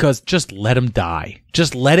 because just let him die.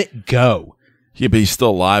 Just let it go. Yeah, but he's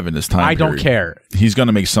still alive in this time. I don't care. He's going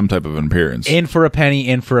to make some type of an appearance. In for a penny,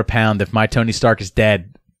 in for a pound. If my Tony Stark is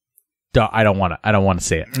dead, I don't want to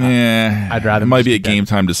see it. Yeah, I'd rather. It might be a game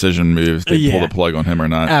time decision move if they pull the plug on him or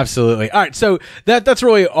not. Absolutely. All right, so that's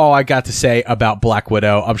really all I got to say about Black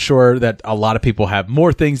Widow. I'm sure that a lot of people have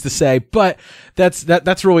more things to say, but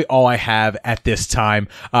that's really all I have at this time.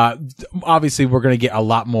 Obviously, we're going to get a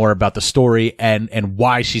lot more about the story and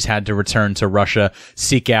why she's had to return to Russia,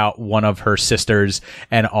 seek out one of her sisters,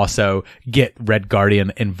 and also get Red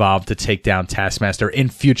Guardian involved to take down Taskmaster in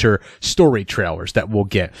future story trailers that we'll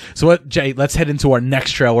get. So, Jay, let's head into our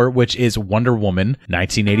next trailer, which is Wonder Woman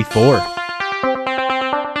 1984.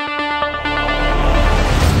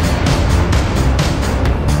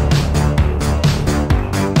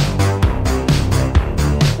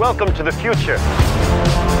 Welcome to the future.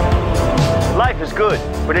 Life is good,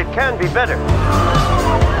 but it can be better.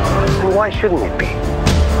 And why shouldn't it be?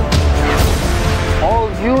 All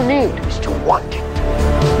you need is to want it.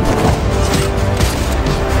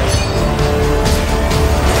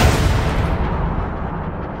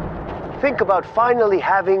 Think about finally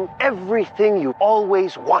having everything you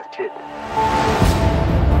always wanted.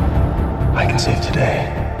 I can save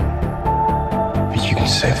today, but you can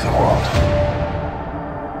save the world.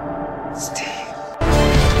 Steve.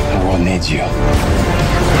 The world needs you.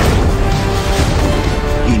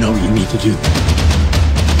 You know what you need to do.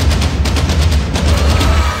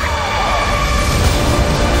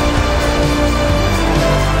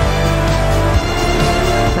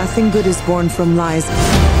 Nothing good is born from lies.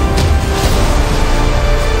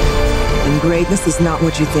 And greatness is not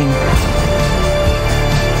what you think.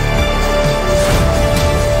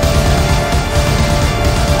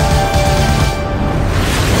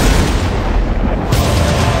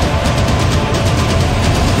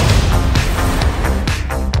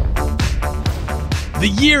 The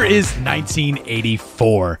year is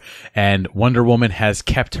 1984, and Wonder Woman has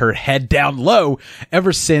kept her head down low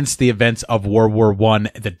ever since the events of World War I,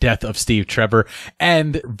 the death of Steve Trevor,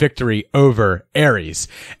 and victory over Ares.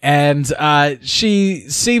 And we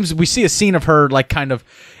see a scene of her like kind of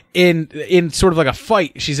in sort of like a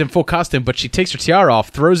fight. She's in full costume, but she takes her tiara off,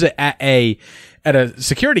 throws it at a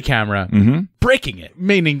security camera, breaking it,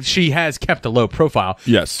 meaning she has kept a low profile.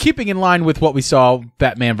 Yes. Keeping in line with what we saw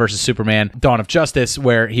Batman versus Superman, Dawn of Justice,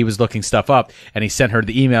 where he was looking stuff up and he sent her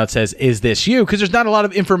the email that says, "Is this you?" Because there's not a lot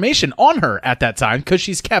of information on her at that time because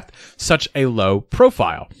she's kept such a low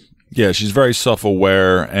profile. Yeah, she's very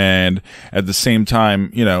self-aware, and at the same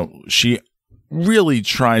time, she really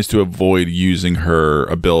tries to avoid using her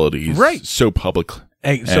abilities so publicly.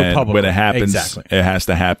 Publicly. When it happens, exactly. It has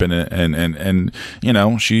to happen, and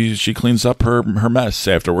she cleans up her mess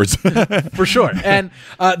afterwards. For sure. And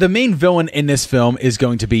the main villain in this film is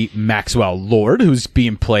going to be Maxwell Lord, who's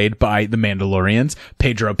being played by the Mandalorian's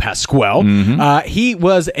Pedro Pascal. He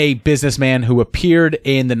was a businessman who appeared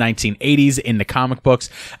in the 1980s in the comic books.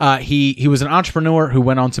 He was an entrepreneur who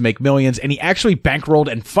went on to make millions, and he actually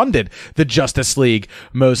bankrolled and funded the Justice League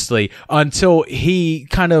mostly until he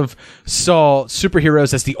kind of saw superheroes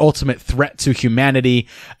as the ultimate threat to humanity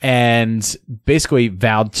and basically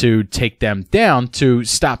vowed to take them down to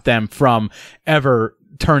stop them from ever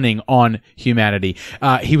turning on humanity.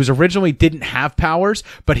 He was originally didn't have powers,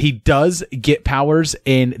 but he does get powers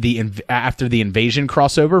in after the Invasion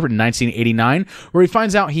crossover in 1989, where he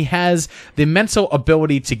finds out he has the mental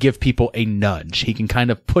ability to give people a nudge. He can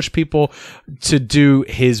kind of push people to do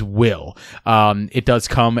his will. It does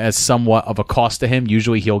come as somewhat of a cost to him.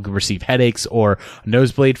 Usually he'll receive headaches or a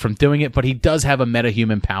nosebleed from doing it, but he does have a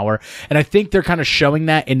metahuman power. And I think they're kind of showing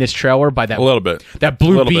that in this trailer by that a little bit, that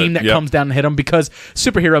blue beam that comes down and hit him, because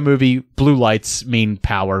superhero movie, blue lights mean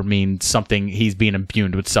power, mean something. He's being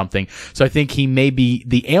imbued with something. So I think he may be,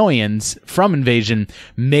 the aliens from Invasion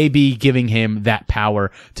may be giving him that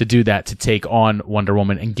power to do that, to take on Wonder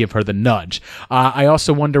Woman and give her the nudge. I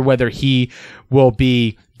also wonder whether he will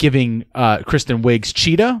be giving Kristen Wiig's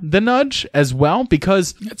Cheetah the nudge as well,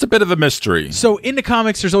 because it's a bit of a mystery. So in the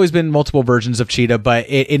comics, there's always been multiple versions of Cheetah, but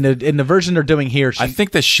in the version they're doing here, I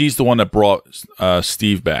think that she's the one that brought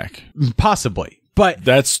Steve back. Possibly. But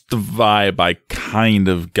that's the vibe I kind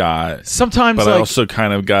of got. Sometimes, but I also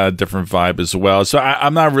kind of got a different vibe as well. So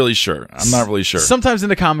I'm not really sure. Sometimes in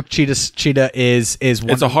the comic, Cheetah is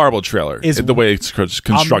it's a horrible trailer. The way it's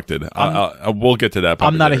constructed. We'll get to that.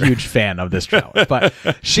 I'm not a huge fan of this trailer, but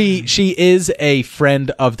she is a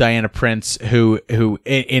friend of Diana Prince, who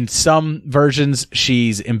in some versions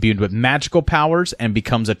she's imbued with magical powers and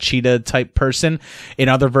becomes a cheetah type person. In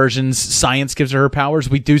other versions, science gives her powers.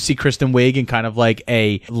 We do see Kristen Wiig in kind of like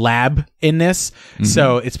a lab in this.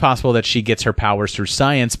 So it's possible that she gets her powers through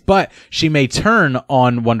science, but she may turn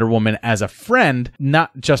on Wonder Woman as a friend, not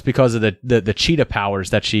just because of the cheetah powers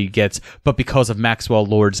that she gets, but because of Maxwell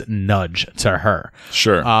Lord's nudge to her.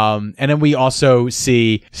 Sure. And then we also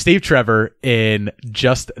see Steve Trevor in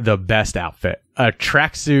just the best outfit, a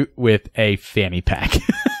tracksuit with a fanny pack.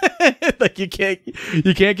 Like you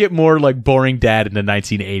can't get more like boring dad in the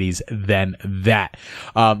 1980s than that.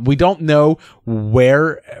 We don't know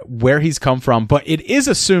where he's come from, but it is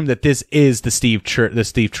assumed that this is the Steve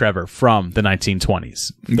Trevor from the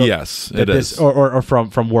 1920s. Yes, it is, or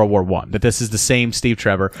from World War I. That this is the same Steve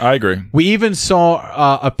Trevor. I agree. We even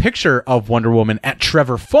saw a picture of Wonder Woman at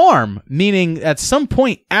Trevor Farm, meaning at some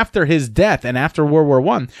point after his death and after World War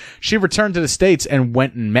I, she returned to the States and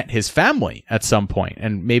went and met his family at some point,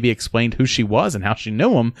 and maybe explained who she was and how she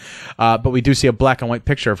knew him. But we do see a black and white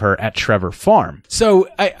picture of her at Trevor Farm. So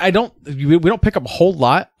we don't pick up a whole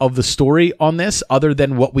lot of the story on this other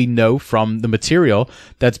than what we know from the material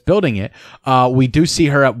that's building it. We do see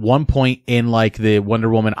her at one point in like the Wonder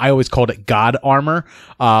Woman, I always called it God armor,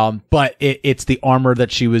 but it's the armor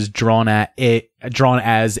that she was drawn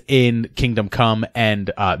as in Kingdom Come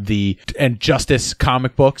and Justice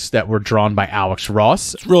comic books that were drawn by Alex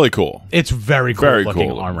Ross. It's really cool. It's very cool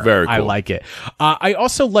looking armor. Very cool. I like it. I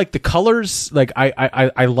also like the colors. Like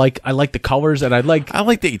I like the colors, and I like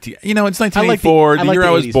the it's 1984, the year I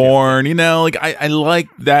was born. I like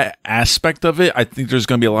that aspect of it. I think there's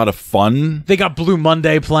going to be a lot of fun. They got Blue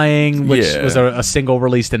Monday playing, which was a single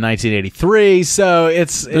released in 1983. So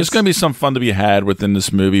there's going to be some fun to be had within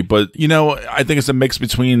this movie. But I think it's a mix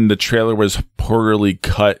between the trailer was poorly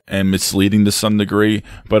cut and misleading to some degree,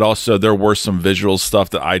 but also there were some visual stuff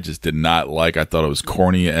that I just did not like. I thought it was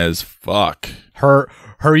corny as fuck. Her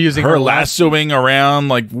using her lassoing around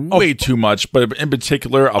like way too much, but in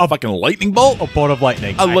particular a fucking lightning bolt, a bolt of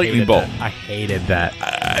lightning, lightning bolt. I hated that.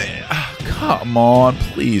 Come on,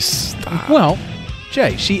 please stop. Well,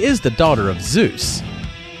 Jay, she is the daughter of Zeus.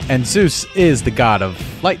 And Zeus is the god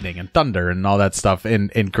of lightning and thunder and all that stuff in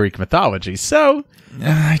Greek mythology. So,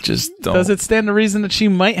 I just don't. Does it stand to reason that she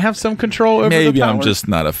might have some control over Maybe the power? I'm just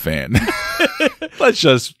not a fan. Let's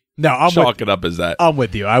just chalk it up as that. I'm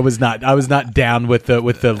with you. I was not down with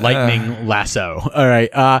the lightning lasso. All right.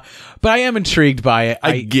 But I am intrigued by it.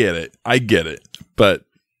 I get it. But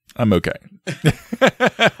I'm okay.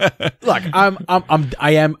 Look, I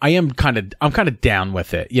am kind of down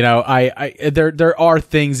with it. There are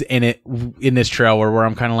things in this trailer where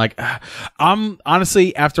I'm kind of like, I'm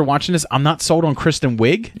honestly, after watching this, I'm not sold on Kristen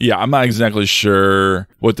Wiig. Yeah, I'm not exactly sure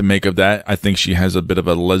what to make of that. I think she has a bit of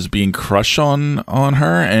a lesbian crush on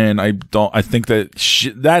her, and I think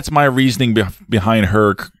that that's my reasoning behind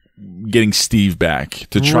her getting Steve back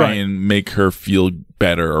to try and make her feel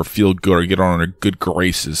better or feel good or get on her good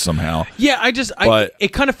graces somehow. Yeah,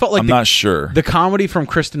 it kind of felt like I'm not sure. The comedy from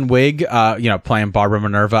Kristen Wiig, playing Barbara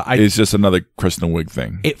Minerva, it's just another Kristen Wiig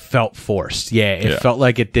thing. It felt forced. Yeah, it felt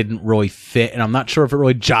like it didn't really fit, and I'm not sure if it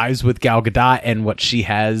really jives with Gal Gadot and what she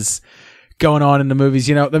has going on in the movies.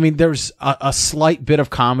 There's a slight bit of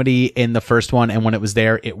comedy in the first one, and when it was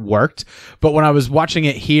there, it worked. But when I was watching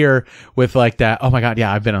it here with like that, oh my god,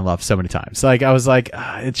 yeah, I've been in love so many times. Like I was like,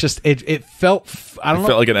 it felt. I don't know. It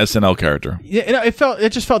felt like an SNL character. Yeah, it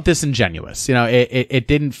just felt disingenuous. It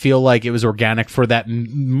didn't feel like it was organic for that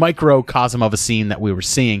microcosm of a scene that we were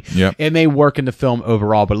seeing. Yep. It may work in the film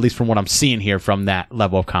overall, but at least from what I'm seeing here from that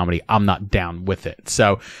level of comedy, I'm not down with it.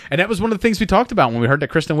 So, and that was one of the things we talked about when we heard that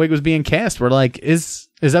Kristen Wiig was being cast. We're like, is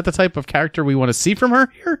that the type of character we want to see from her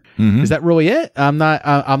here? Mm-hmm. Is that really it? I'm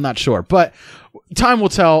not sure. But time will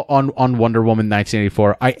tell on Wonder Woman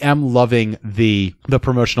 1984. I am loving the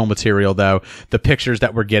promotional material though. The pictures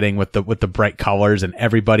that we're getting with the bright colors and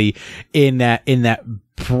everybody in that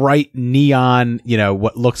bright neon,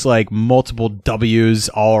 what looks like multiple W's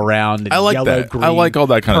all around. And I like yellow, that. green, I like all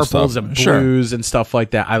that kind of stuff. Purples and blues and stuff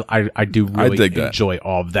like that. I do really enjoy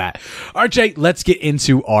all of that. All right, Jay, let's get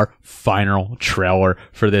into our final trailer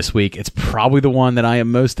for this week. It's probably the one that I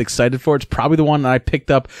am most excited for. It's probably the one that I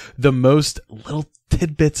picked up the most little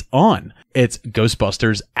tidbits on. It's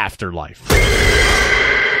Ghostbusters Afterlife.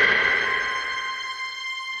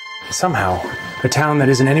 Somehow, a town that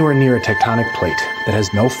isn't anywhere near a tectonic plate, that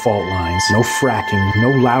has no fault lines, no fracking,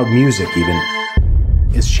 no loud music even,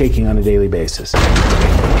 is shaking on a daily basis. Under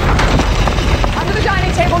the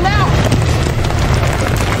dining table now!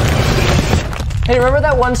 Hey, remember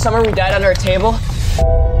that one summer we died under a table?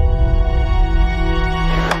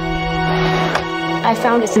 I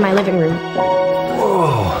found this in my living room.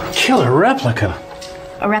 Whoa, killer replica.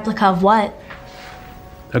 A replica of what?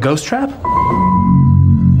 A ghost trap?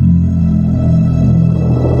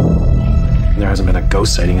 There hasn't been a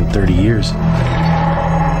ghost sighting in 30 years.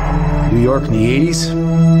 New York in the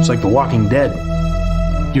 80s, it's like The Walking Dead.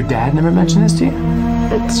 Your dad never mentioned this to you?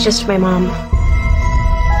 It's just my mom.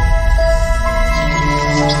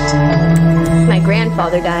 My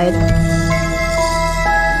grandfather died.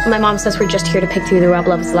 My mom says we're just here to pick through the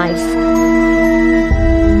rubble of his life.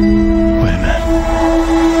 Wait a minute.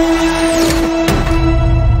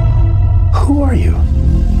 Who are you?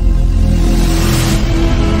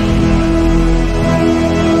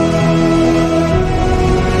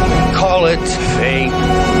 Call it fate.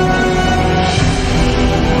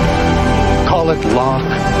 Call it luck.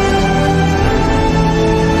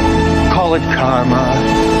 Call it karma.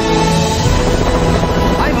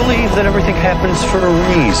 I believe that everything happens for a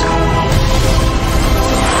reason.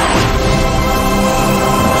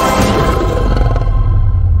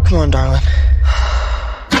 Come on, darling.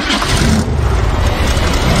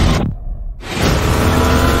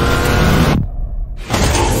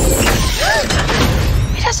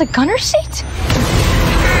 It has a gunner seat?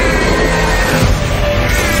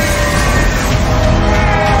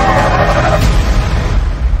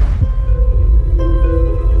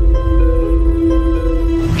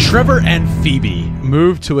 Trevor and Phoebe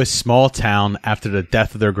move to a small town after the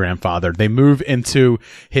death of their grandfather. They move into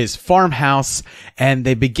his farmhouse and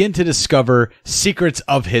they begin to discover secrets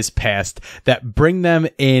of his past that bring them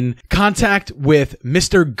in contact with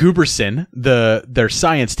Mr. Gooberson, their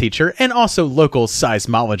science teacher, and also local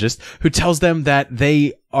seismologist, who tells them that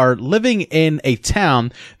they are living in a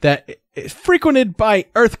town that is frequented by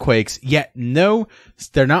earthquakes, yet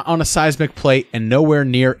they're not on a seismic plate and nowhere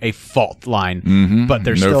near a fault line. Mm-hmm. But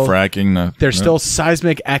there's no still fracking. There's still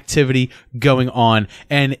seismic activity going on,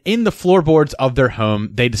 and in the floorboards of their home,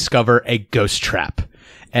 they discover a ghost trap.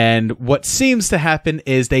 And what seems to happen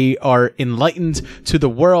is they are enlightened to the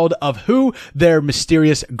world of who their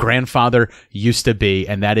mysterious grandfather used to be,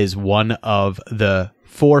 and that is one of the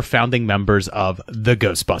 4 founding members of the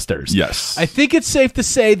Ghostbusters. Yes. I think it's safe to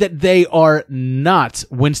say that they are not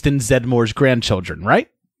Winston Zedmore's grandchildren,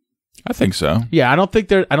 right? I think so. Yeah, I don't think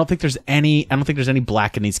there's any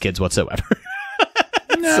black in these kids whatsoever.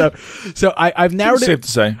 So I've narrowed it. Safe to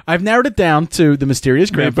say. I've narrowed it down to the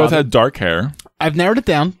mysterious grandfather. They both had dark hair. I've narrowed it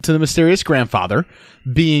down to the mysterious grandfather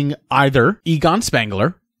being either Egon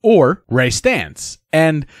Spengler or Ray Stantz.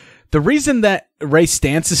 And the reason that Ray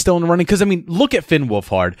Stantz is still in the running, because I mean, look at Finn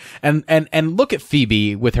Wolfhard and look at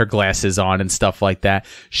Phoebe with her glasses on and stuff like that.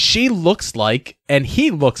 She looks like, and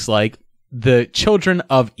he looks like, the children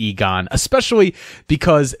of Egon, especially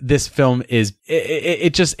because this film is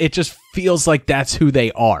it just feels like that's who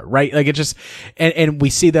they are, right? Like it just and we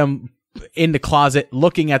see them in the closet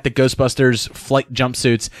looking at the Ghostbusters flight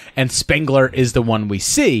jumpsuits, and Spengler is the one we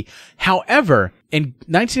see. However, in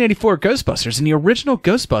 1984 Ghostbusters, in the original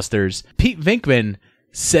Ghostbusters, Pete Venkman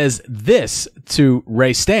says this to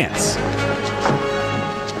Ray Stantz.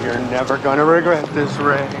 You're never gonna regret this,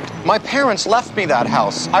 Ray. My parents left me that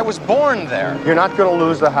house. I was born there. You're not gonna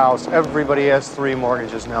lose the house. Everybody has 3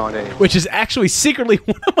 mortgages nowadays. Which is actually secretly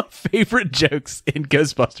one of my favorite jokes in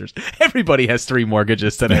Ghostbusters. Everybody has 3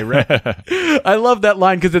 mortgages today, right? I love that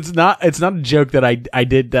line because it's not a joke that I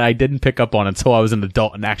didn't pick up on until I was an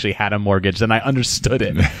adult and actually had a mortgage, and I understood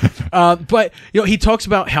it. But he talks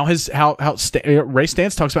about how Ray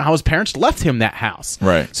Stantz talks about how his parents left him that house.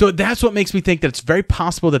 Right. So that's what makes me think that it's very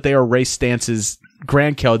possible that they are Ray Stantz's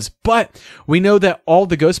grandkids, but we know that all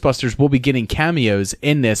the Ghostbusters will be getting cameos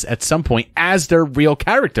in this at some point as their real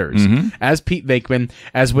characters, as Pete Venkman,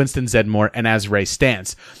 as Winston Zeddemore, and as Ray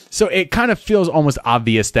Stantz. So it kind of feels almost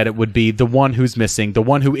obvious that it would be the one who's missing, the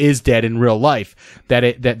one who is dead in real life, that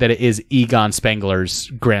it is Egon Spengler's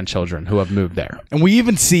grandchildren who have moved there. And we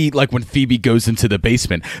even see, like, when Phoebe goes into the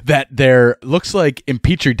basement, that there looks like in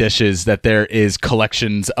petri dishes that there is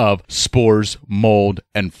collections of spores, mold,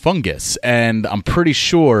 and fungus. And I'm pretty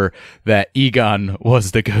sure that Egon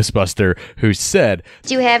was the Ghostbuster who said,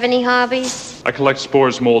 Do you have any hobbies? I collect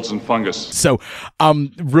spores, molds, and fungus. So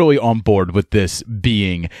I'm really on board with this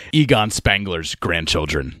being Egon Spengler's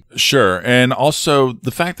grandchildren. Sure. And also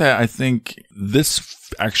the fact that I think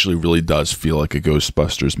this actually really does feel like a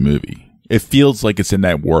Ghostbusters movie. It feels like it's in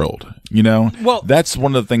that world, you know? Well, that's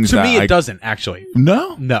one of the things to that me it doesn't actually.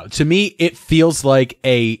 No? No. To me, it feels like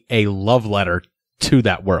a love letter to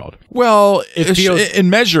that world. Well, in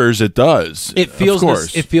measures, it does. It feels of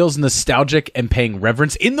course. It feels nostalgic and paying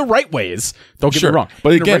reverence in the right ways. Don't get me wrong.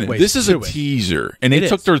 But In the again, right ways this is a to it. teaser, and they It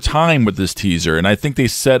took is. their time with this teaser, and I think they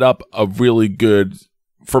set up a really good,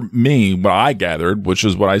 for me, what I gathered, which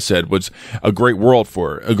is what I said, was a great world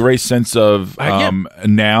for it, a great sense of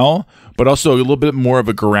now, but also a little bit more of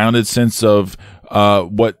a grounded sense of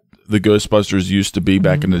what the Ghostbusters used to be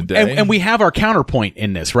back in the day. And we have our counterpoint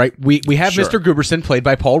in this, right? We have Sure. Mr. Gooberson, played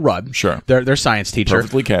by Paul Rudd. Sure. Their science teacher.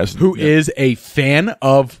 Perfectly cast. Who is a fan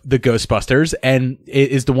of the Ghostbusters and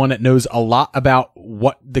is the one that knows a lot about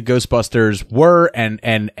what the Ghostbusters were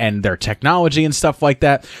and their technology and stuff like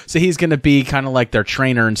that. So he's going to be kind of like their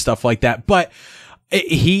trainer and stuff like that. But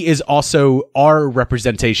he is also our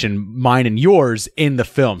representation, mine and yours, in the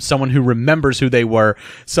film. Someone who remembers who they were,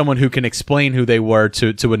 someone who can explain who they were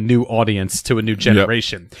to a new audience, to a new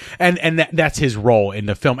generation. Yep. And that's his role in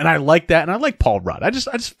the film. And I like that. And I like Paul Rudd. I just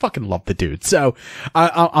fucking love the dude. So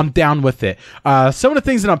I'm down with it. Some of the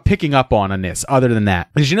things that I'm picking up on this, other than that,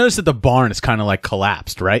 is you notice that the barn is kind of like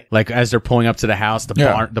collapsed, right? Like as they're pulling up to the house,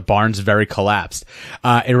 the barn's very collapsed.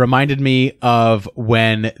 It reminded me of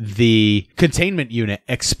when the containment unit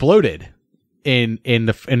exploded in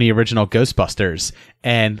the original Ghostbusters,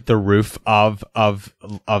 and the roof of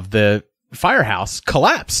the firehouse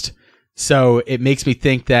collapsed. So it makes me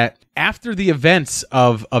think that after the events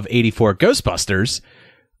of 84 Ghostbusters,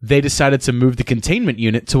 they decided to move the containment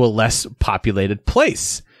unit to a less populated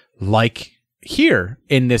place, like here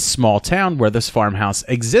in this small town where this farmhouse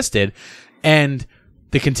existed, and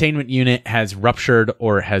the containment unit has ruptured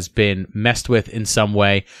or has been messed with in some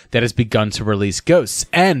way that has begun to release ghosts.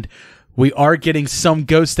 And we are getting some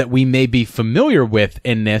ghosts that we may be familiar with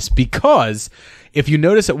in this, because if you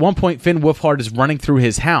notice at one point, Finn Wolfhard is running through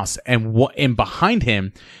his house, and behind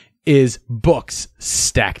him is books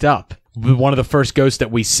stacked up. One of the first ghosts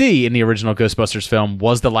that we see in the original Ghostbusters film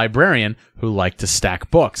was the librarian who liked to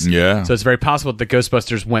stack books. Yeah. So it's very possible that the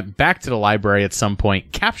Ghostbusters went back to the library at some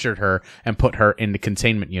point, captured her, and put her in the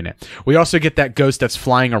containment unit. We also get that ghost that's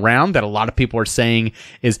flying around that a lot of people are saying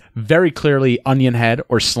is very clearly Onion Head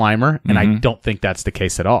or Slimer, and I don't think that's the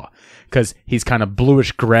case at all, because he's kind of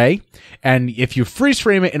bluish gray, and if you freeze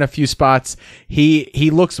frame it in a few spots,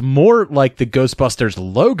 he looks more like the Ghostbusters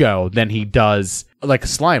logo than he does like a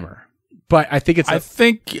Slimer. But I think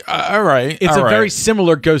all right. It's a very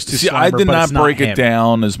similar ghost to Slimer. I did but not it's not break him. it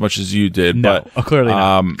down as much as you did. No, but clearly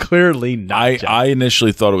not. Clearly not. I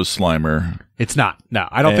initially thought it was Slimer. It's not. No,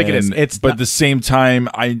 I don't think it is. But at the same time,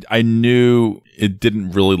 I knew it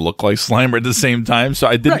didn't really look like Slimer at the same time, so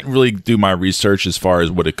I didn't really do my research as far as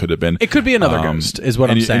what it could have been. It could be another ghost, is what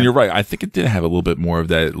I'm saying. And you're right. I think it did have a little bit more of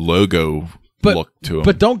that logo look to him.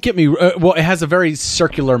 But don't get me... well, it has a very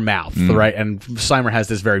circular mouth, right? And Slimer has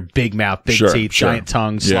this very big mouth, big teeth, giant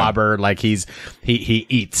tongue, slobber. Like he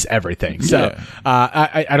eats everything. So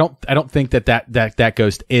I don't think that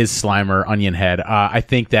ghost is Slimer Onion Head. I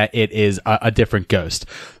think that it is a different ghost.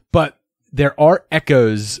 But there are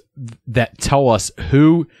echoes that tell us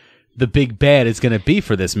who the big bad is going to be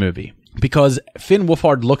for this movie. Because Finn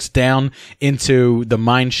Wolfhard looks down into the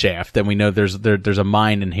mine shaft, and we know there's a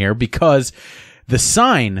mine in here, because the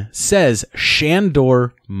sign says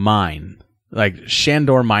Shandor Mine, like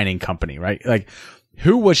Shandor Mining Company, right? Like,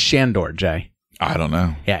 who was Shandor, Jay? I don't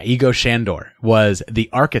know. Yeah, Ego Shandor was the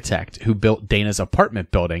architect who built Dana's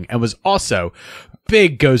apartment building and was also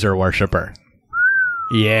big Gozer worshiper.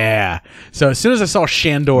 Yeah. So as soon as I saw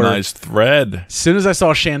Shandor... Nice thread. As soon as I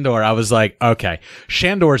saw Shandor, I was like, okay,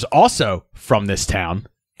 Shandor's also from this town,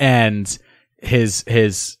 and his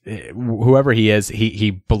whoever he is,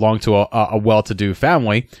 he belonged to a well-to-do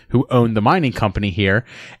family who owned the mining company here,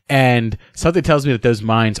 and something tells me that those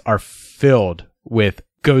mines are filled with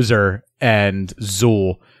Gozer and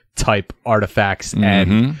Zool type artifacts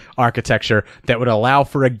and architecture that would allow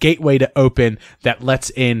for a gateway to open that lets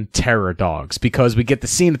in terror dogs, because we get the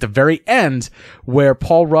scene at the very end where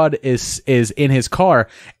Paul Rudd is in his car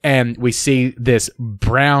and we see this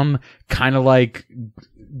brown kind of like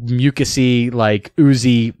mucusy, like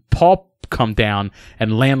oozy paw come down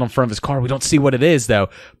and land on front of his car. We don't see what it is though,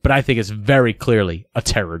 but I think it's very clearly a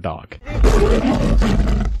terror dog.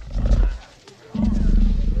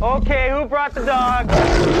 Okay, who brought the dog?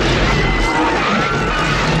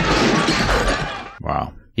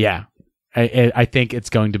 Wow. Yeah. I think it's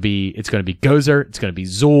going to be Gozer, it's going to be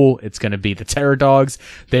Zool, it's going to be the terror dogs.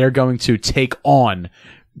 They are going to take on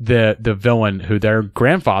the villain who their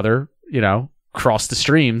grandfather, crossed the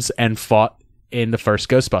streams and fought in the first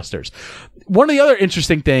Ghostbusters. One of the other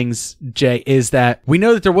interesting things, Jay, is that we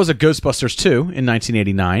know that there was a Ghostbusters 2 in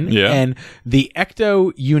 1989, and the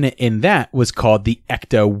Ecto unit in that was called the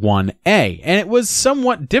Ecto 1A, and it was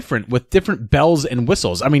somewhat different with different bells and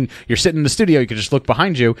whistles. I mean, you're sitting in the studio, you could just look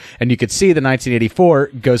behind you, and you could see the 1984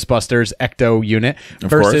 Ghostbusters Ecto unit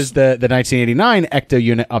versus the 1989 Ecto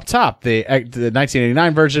unit up top. The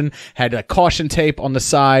 1989 version had a caution tape on the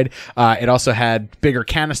side. It also had bigger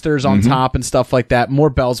canisters on top and stuff like that. More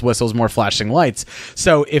bells, whistles, more flashing lights.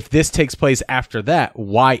 So if this takes place after that,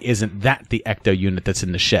 why isn't that the Ecto unit that's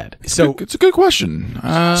in the shed? So it's a good question.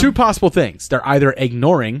 Two possible things. They're either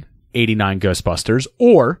ignoring 89 Ghostbusters,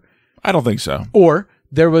 or I don't think so. Or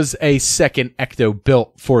there was a second Ecto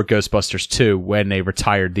built for Ghostbusters 2 when they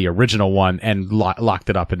retired the original one and locked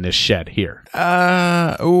it up in this shed here.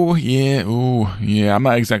 I'm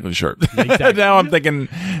not exactly sure. Now I'm thinking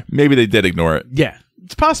maybe they did ignore it. Yeah.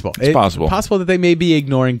 It's possible. It's possible. Possible that they may be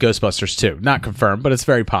ignoring Ghostbusters 2. Not confirmed, but it's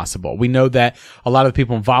very possible. We know that a lot of the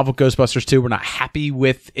people involved with Ghostbusters 2 were not happy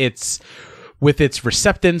with its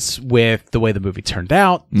receptance, with the way the movie turned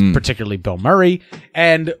out, particularly Bill Murray.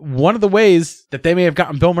 And one of the ways that they may have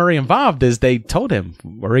gotten Bill Murray involved is they told him,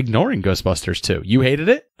 we're ignoring Ghostbusters 2. You hated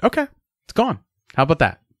it? Okay. It's gone. How about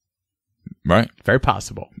that? Right. Very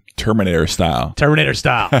possible. Terminator style.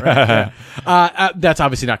 Right? Yeah. That's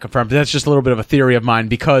obviously not confirmed, but that's just a little bit of a theory of mine,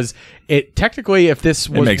 because it technically, if this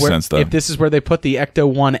was makes sense, though. If this is where they put the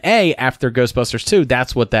Ecto 1A after Ghostbusters 2,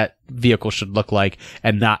 that's what that vehicle should look like,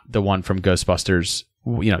 and not the one from Ghostbusters,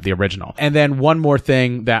 the original. And then one more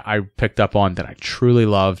thing that I picked up on that I truly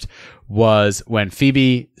loved was when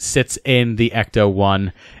Phoebe sits in the Ecto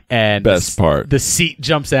 1 and best part, the seat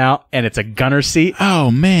jumps out and it's a gunner seat.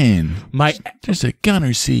 Oh man, there's a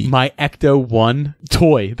gunner seat. My Ecto 1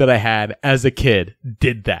 toy that I had as a kid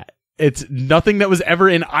did that. It's nothing that was ever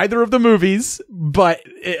in either of the movies, but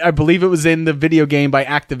I believe it was in the video game by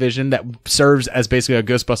Activision that serves as basically a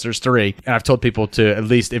Ghostbusters 3. And I've told people to, at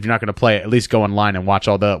least if you're not going to play it, at least go online and watch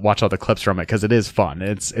all the clips from it, because it is fun.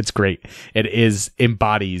 It's great. It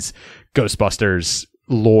embodies Ghostbusters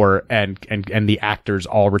lore, and the actors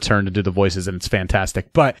all return to do the voices, and it's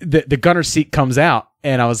fantastic. But the gunner seat comes out,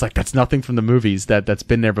 and I was like, that's nothing from the movies that's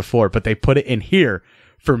been there before, but they put it in here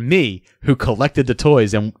for me, who collected the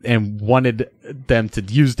toys and wanted them to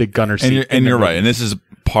use the gunner seat. And you're right. And this is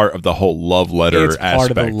part of the whole love letter it's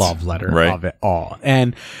aspect. Part of the love letter of it all.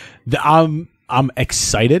 And I'm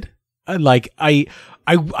excited. Like I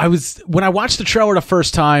was, when I watched the trailer the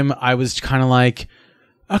first time, I was kind of like,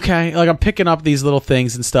 okay, like I'm picking up these little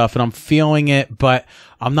things and stuff and I'm feeling it, but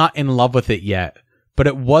I'm not in love with it yet. But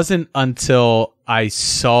it wasn't until I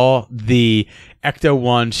saw the Ecto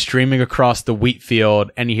 1 streaming across the wheat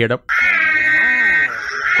field and you hear the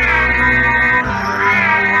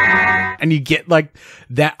and you get like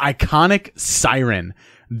that iconic siren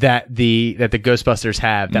that the Ghostbusters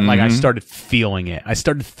have, that like I started feeling it. I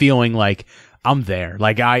started feeling like I'm there.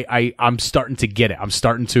 Like I'm starting to get it. I'm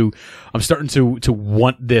starting to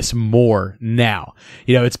want this more now.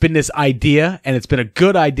 It's been this idea, and it's been a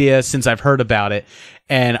good idea since I've heard about it.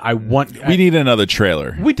 And we need another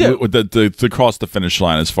trailer. We do to cross the finish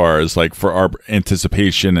line, as far as like for our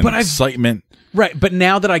anticipation and excitement. Right, but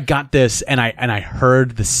now that I got this and I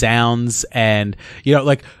heard the sounds, and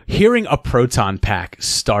like hearing a proton pack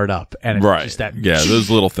start up, and it's just that those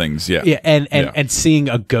little things, and seeing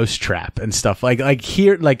a ghost trap and stuff like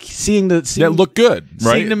seeing that look good,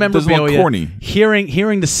 right? Seeing the memorabilia, doesn't look corny.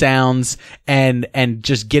 Hearing the sounds and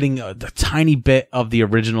just getting the tiny bit of the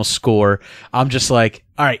original score, I'm just like,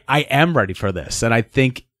 all right, I am ready for this, and I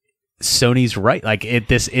think Sony's right. Like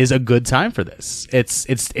this is a good time for this.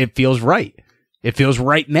 It feels right. It feels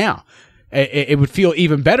right now. It would feel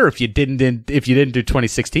even better if you didn't do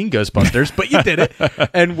 2016 Ghostbusters, but you did it,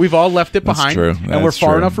 and we've all left it behind. That's true. And we're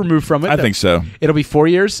far enough removed from it. I think so. It'll be 4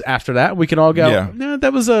 years after that. We can all go, no,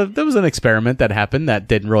 that was an experiment that happened that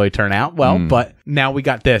didn't really turn out well, but now we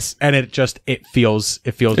got this, and it feels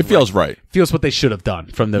right. Feels what they should have done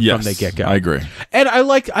from the get go. I agree. And I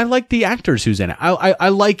like the actors who's in it. I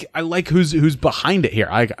like who's behind it here.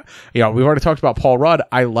 We've already talked about Paul Rudd.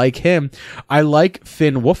 I like him. I like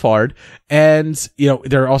Finn Wolfhard. And,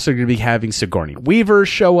 they're also going to be having Sigourney Weaver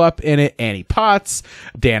show up in it, Annie Potts,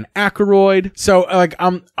 Dan Aykroyd. So,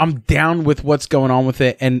 I'm down with what's going on with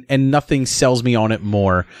it, and nothing sells me on it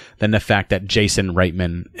more than the fact that Jason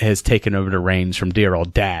Reitman has taken over the reins from dear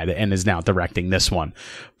old dad and is now directing this one.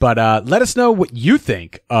 But let us know what you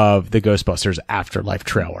think of the Ghostbusters Afterlife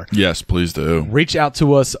trailer. Yes, please do. Reach out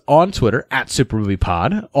to us on Twitter at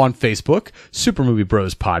SuperMoviePod, on Facebook, Super Movie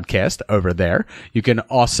Bros Podcast over there. You can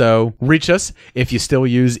also reach us if you still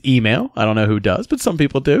use email. I don't know who does, but some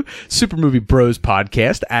people do.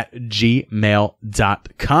 SuperMovieBrosPodcast at gmail.com.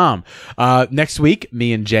 Next week,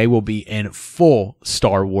 me and Jay will be in full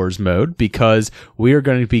Star Wars mode because we are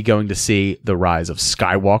going to be going to see The Rise of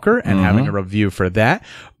Skywalker and having a review for that.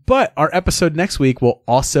 But our episode next week will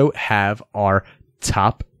also have our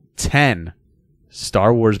top 10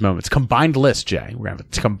 Star Wars moments. Combined list, Jay. We're going to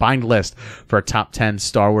have a combined list for our top 10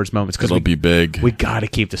 Star Wars moments. It'll be big. We got to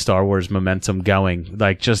keep the Star Wars momentum going.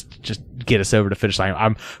 Just get us over the finish line.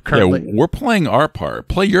 I'm currently... we're playing our part.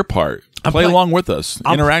 Play your part. Play along with us.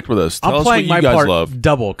 Interact with us. Tell us what you guys love.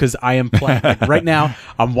 Double, because I am playing. Right now,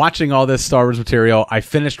 I'm watching all this Star Wars material. I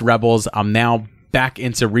finished Rebels. I'm now back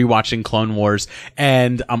into rewatching Clone Wars,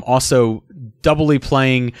 and I'm also doubly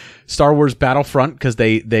playing Star Wars Battlefront because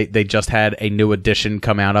they just had a new edition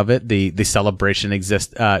come out of it, the Celebration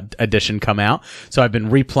edition come out. So I've been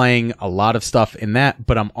replaying a lot of stuff in that,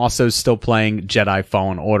 but I'm also still playing Jedi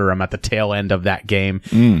Fallen Order. I'm at the tail end of that game,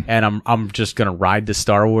 and I'm just gonna ride the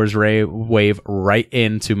Star Wars wave right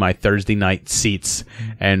into my Thursday night seats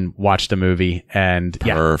and watch the movie. And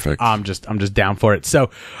yeah, perfect. I'm just down for it.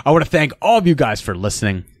 So I want to thank all of you guys for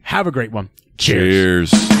listening. Have a great one.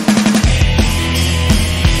 Cheers. Cheers.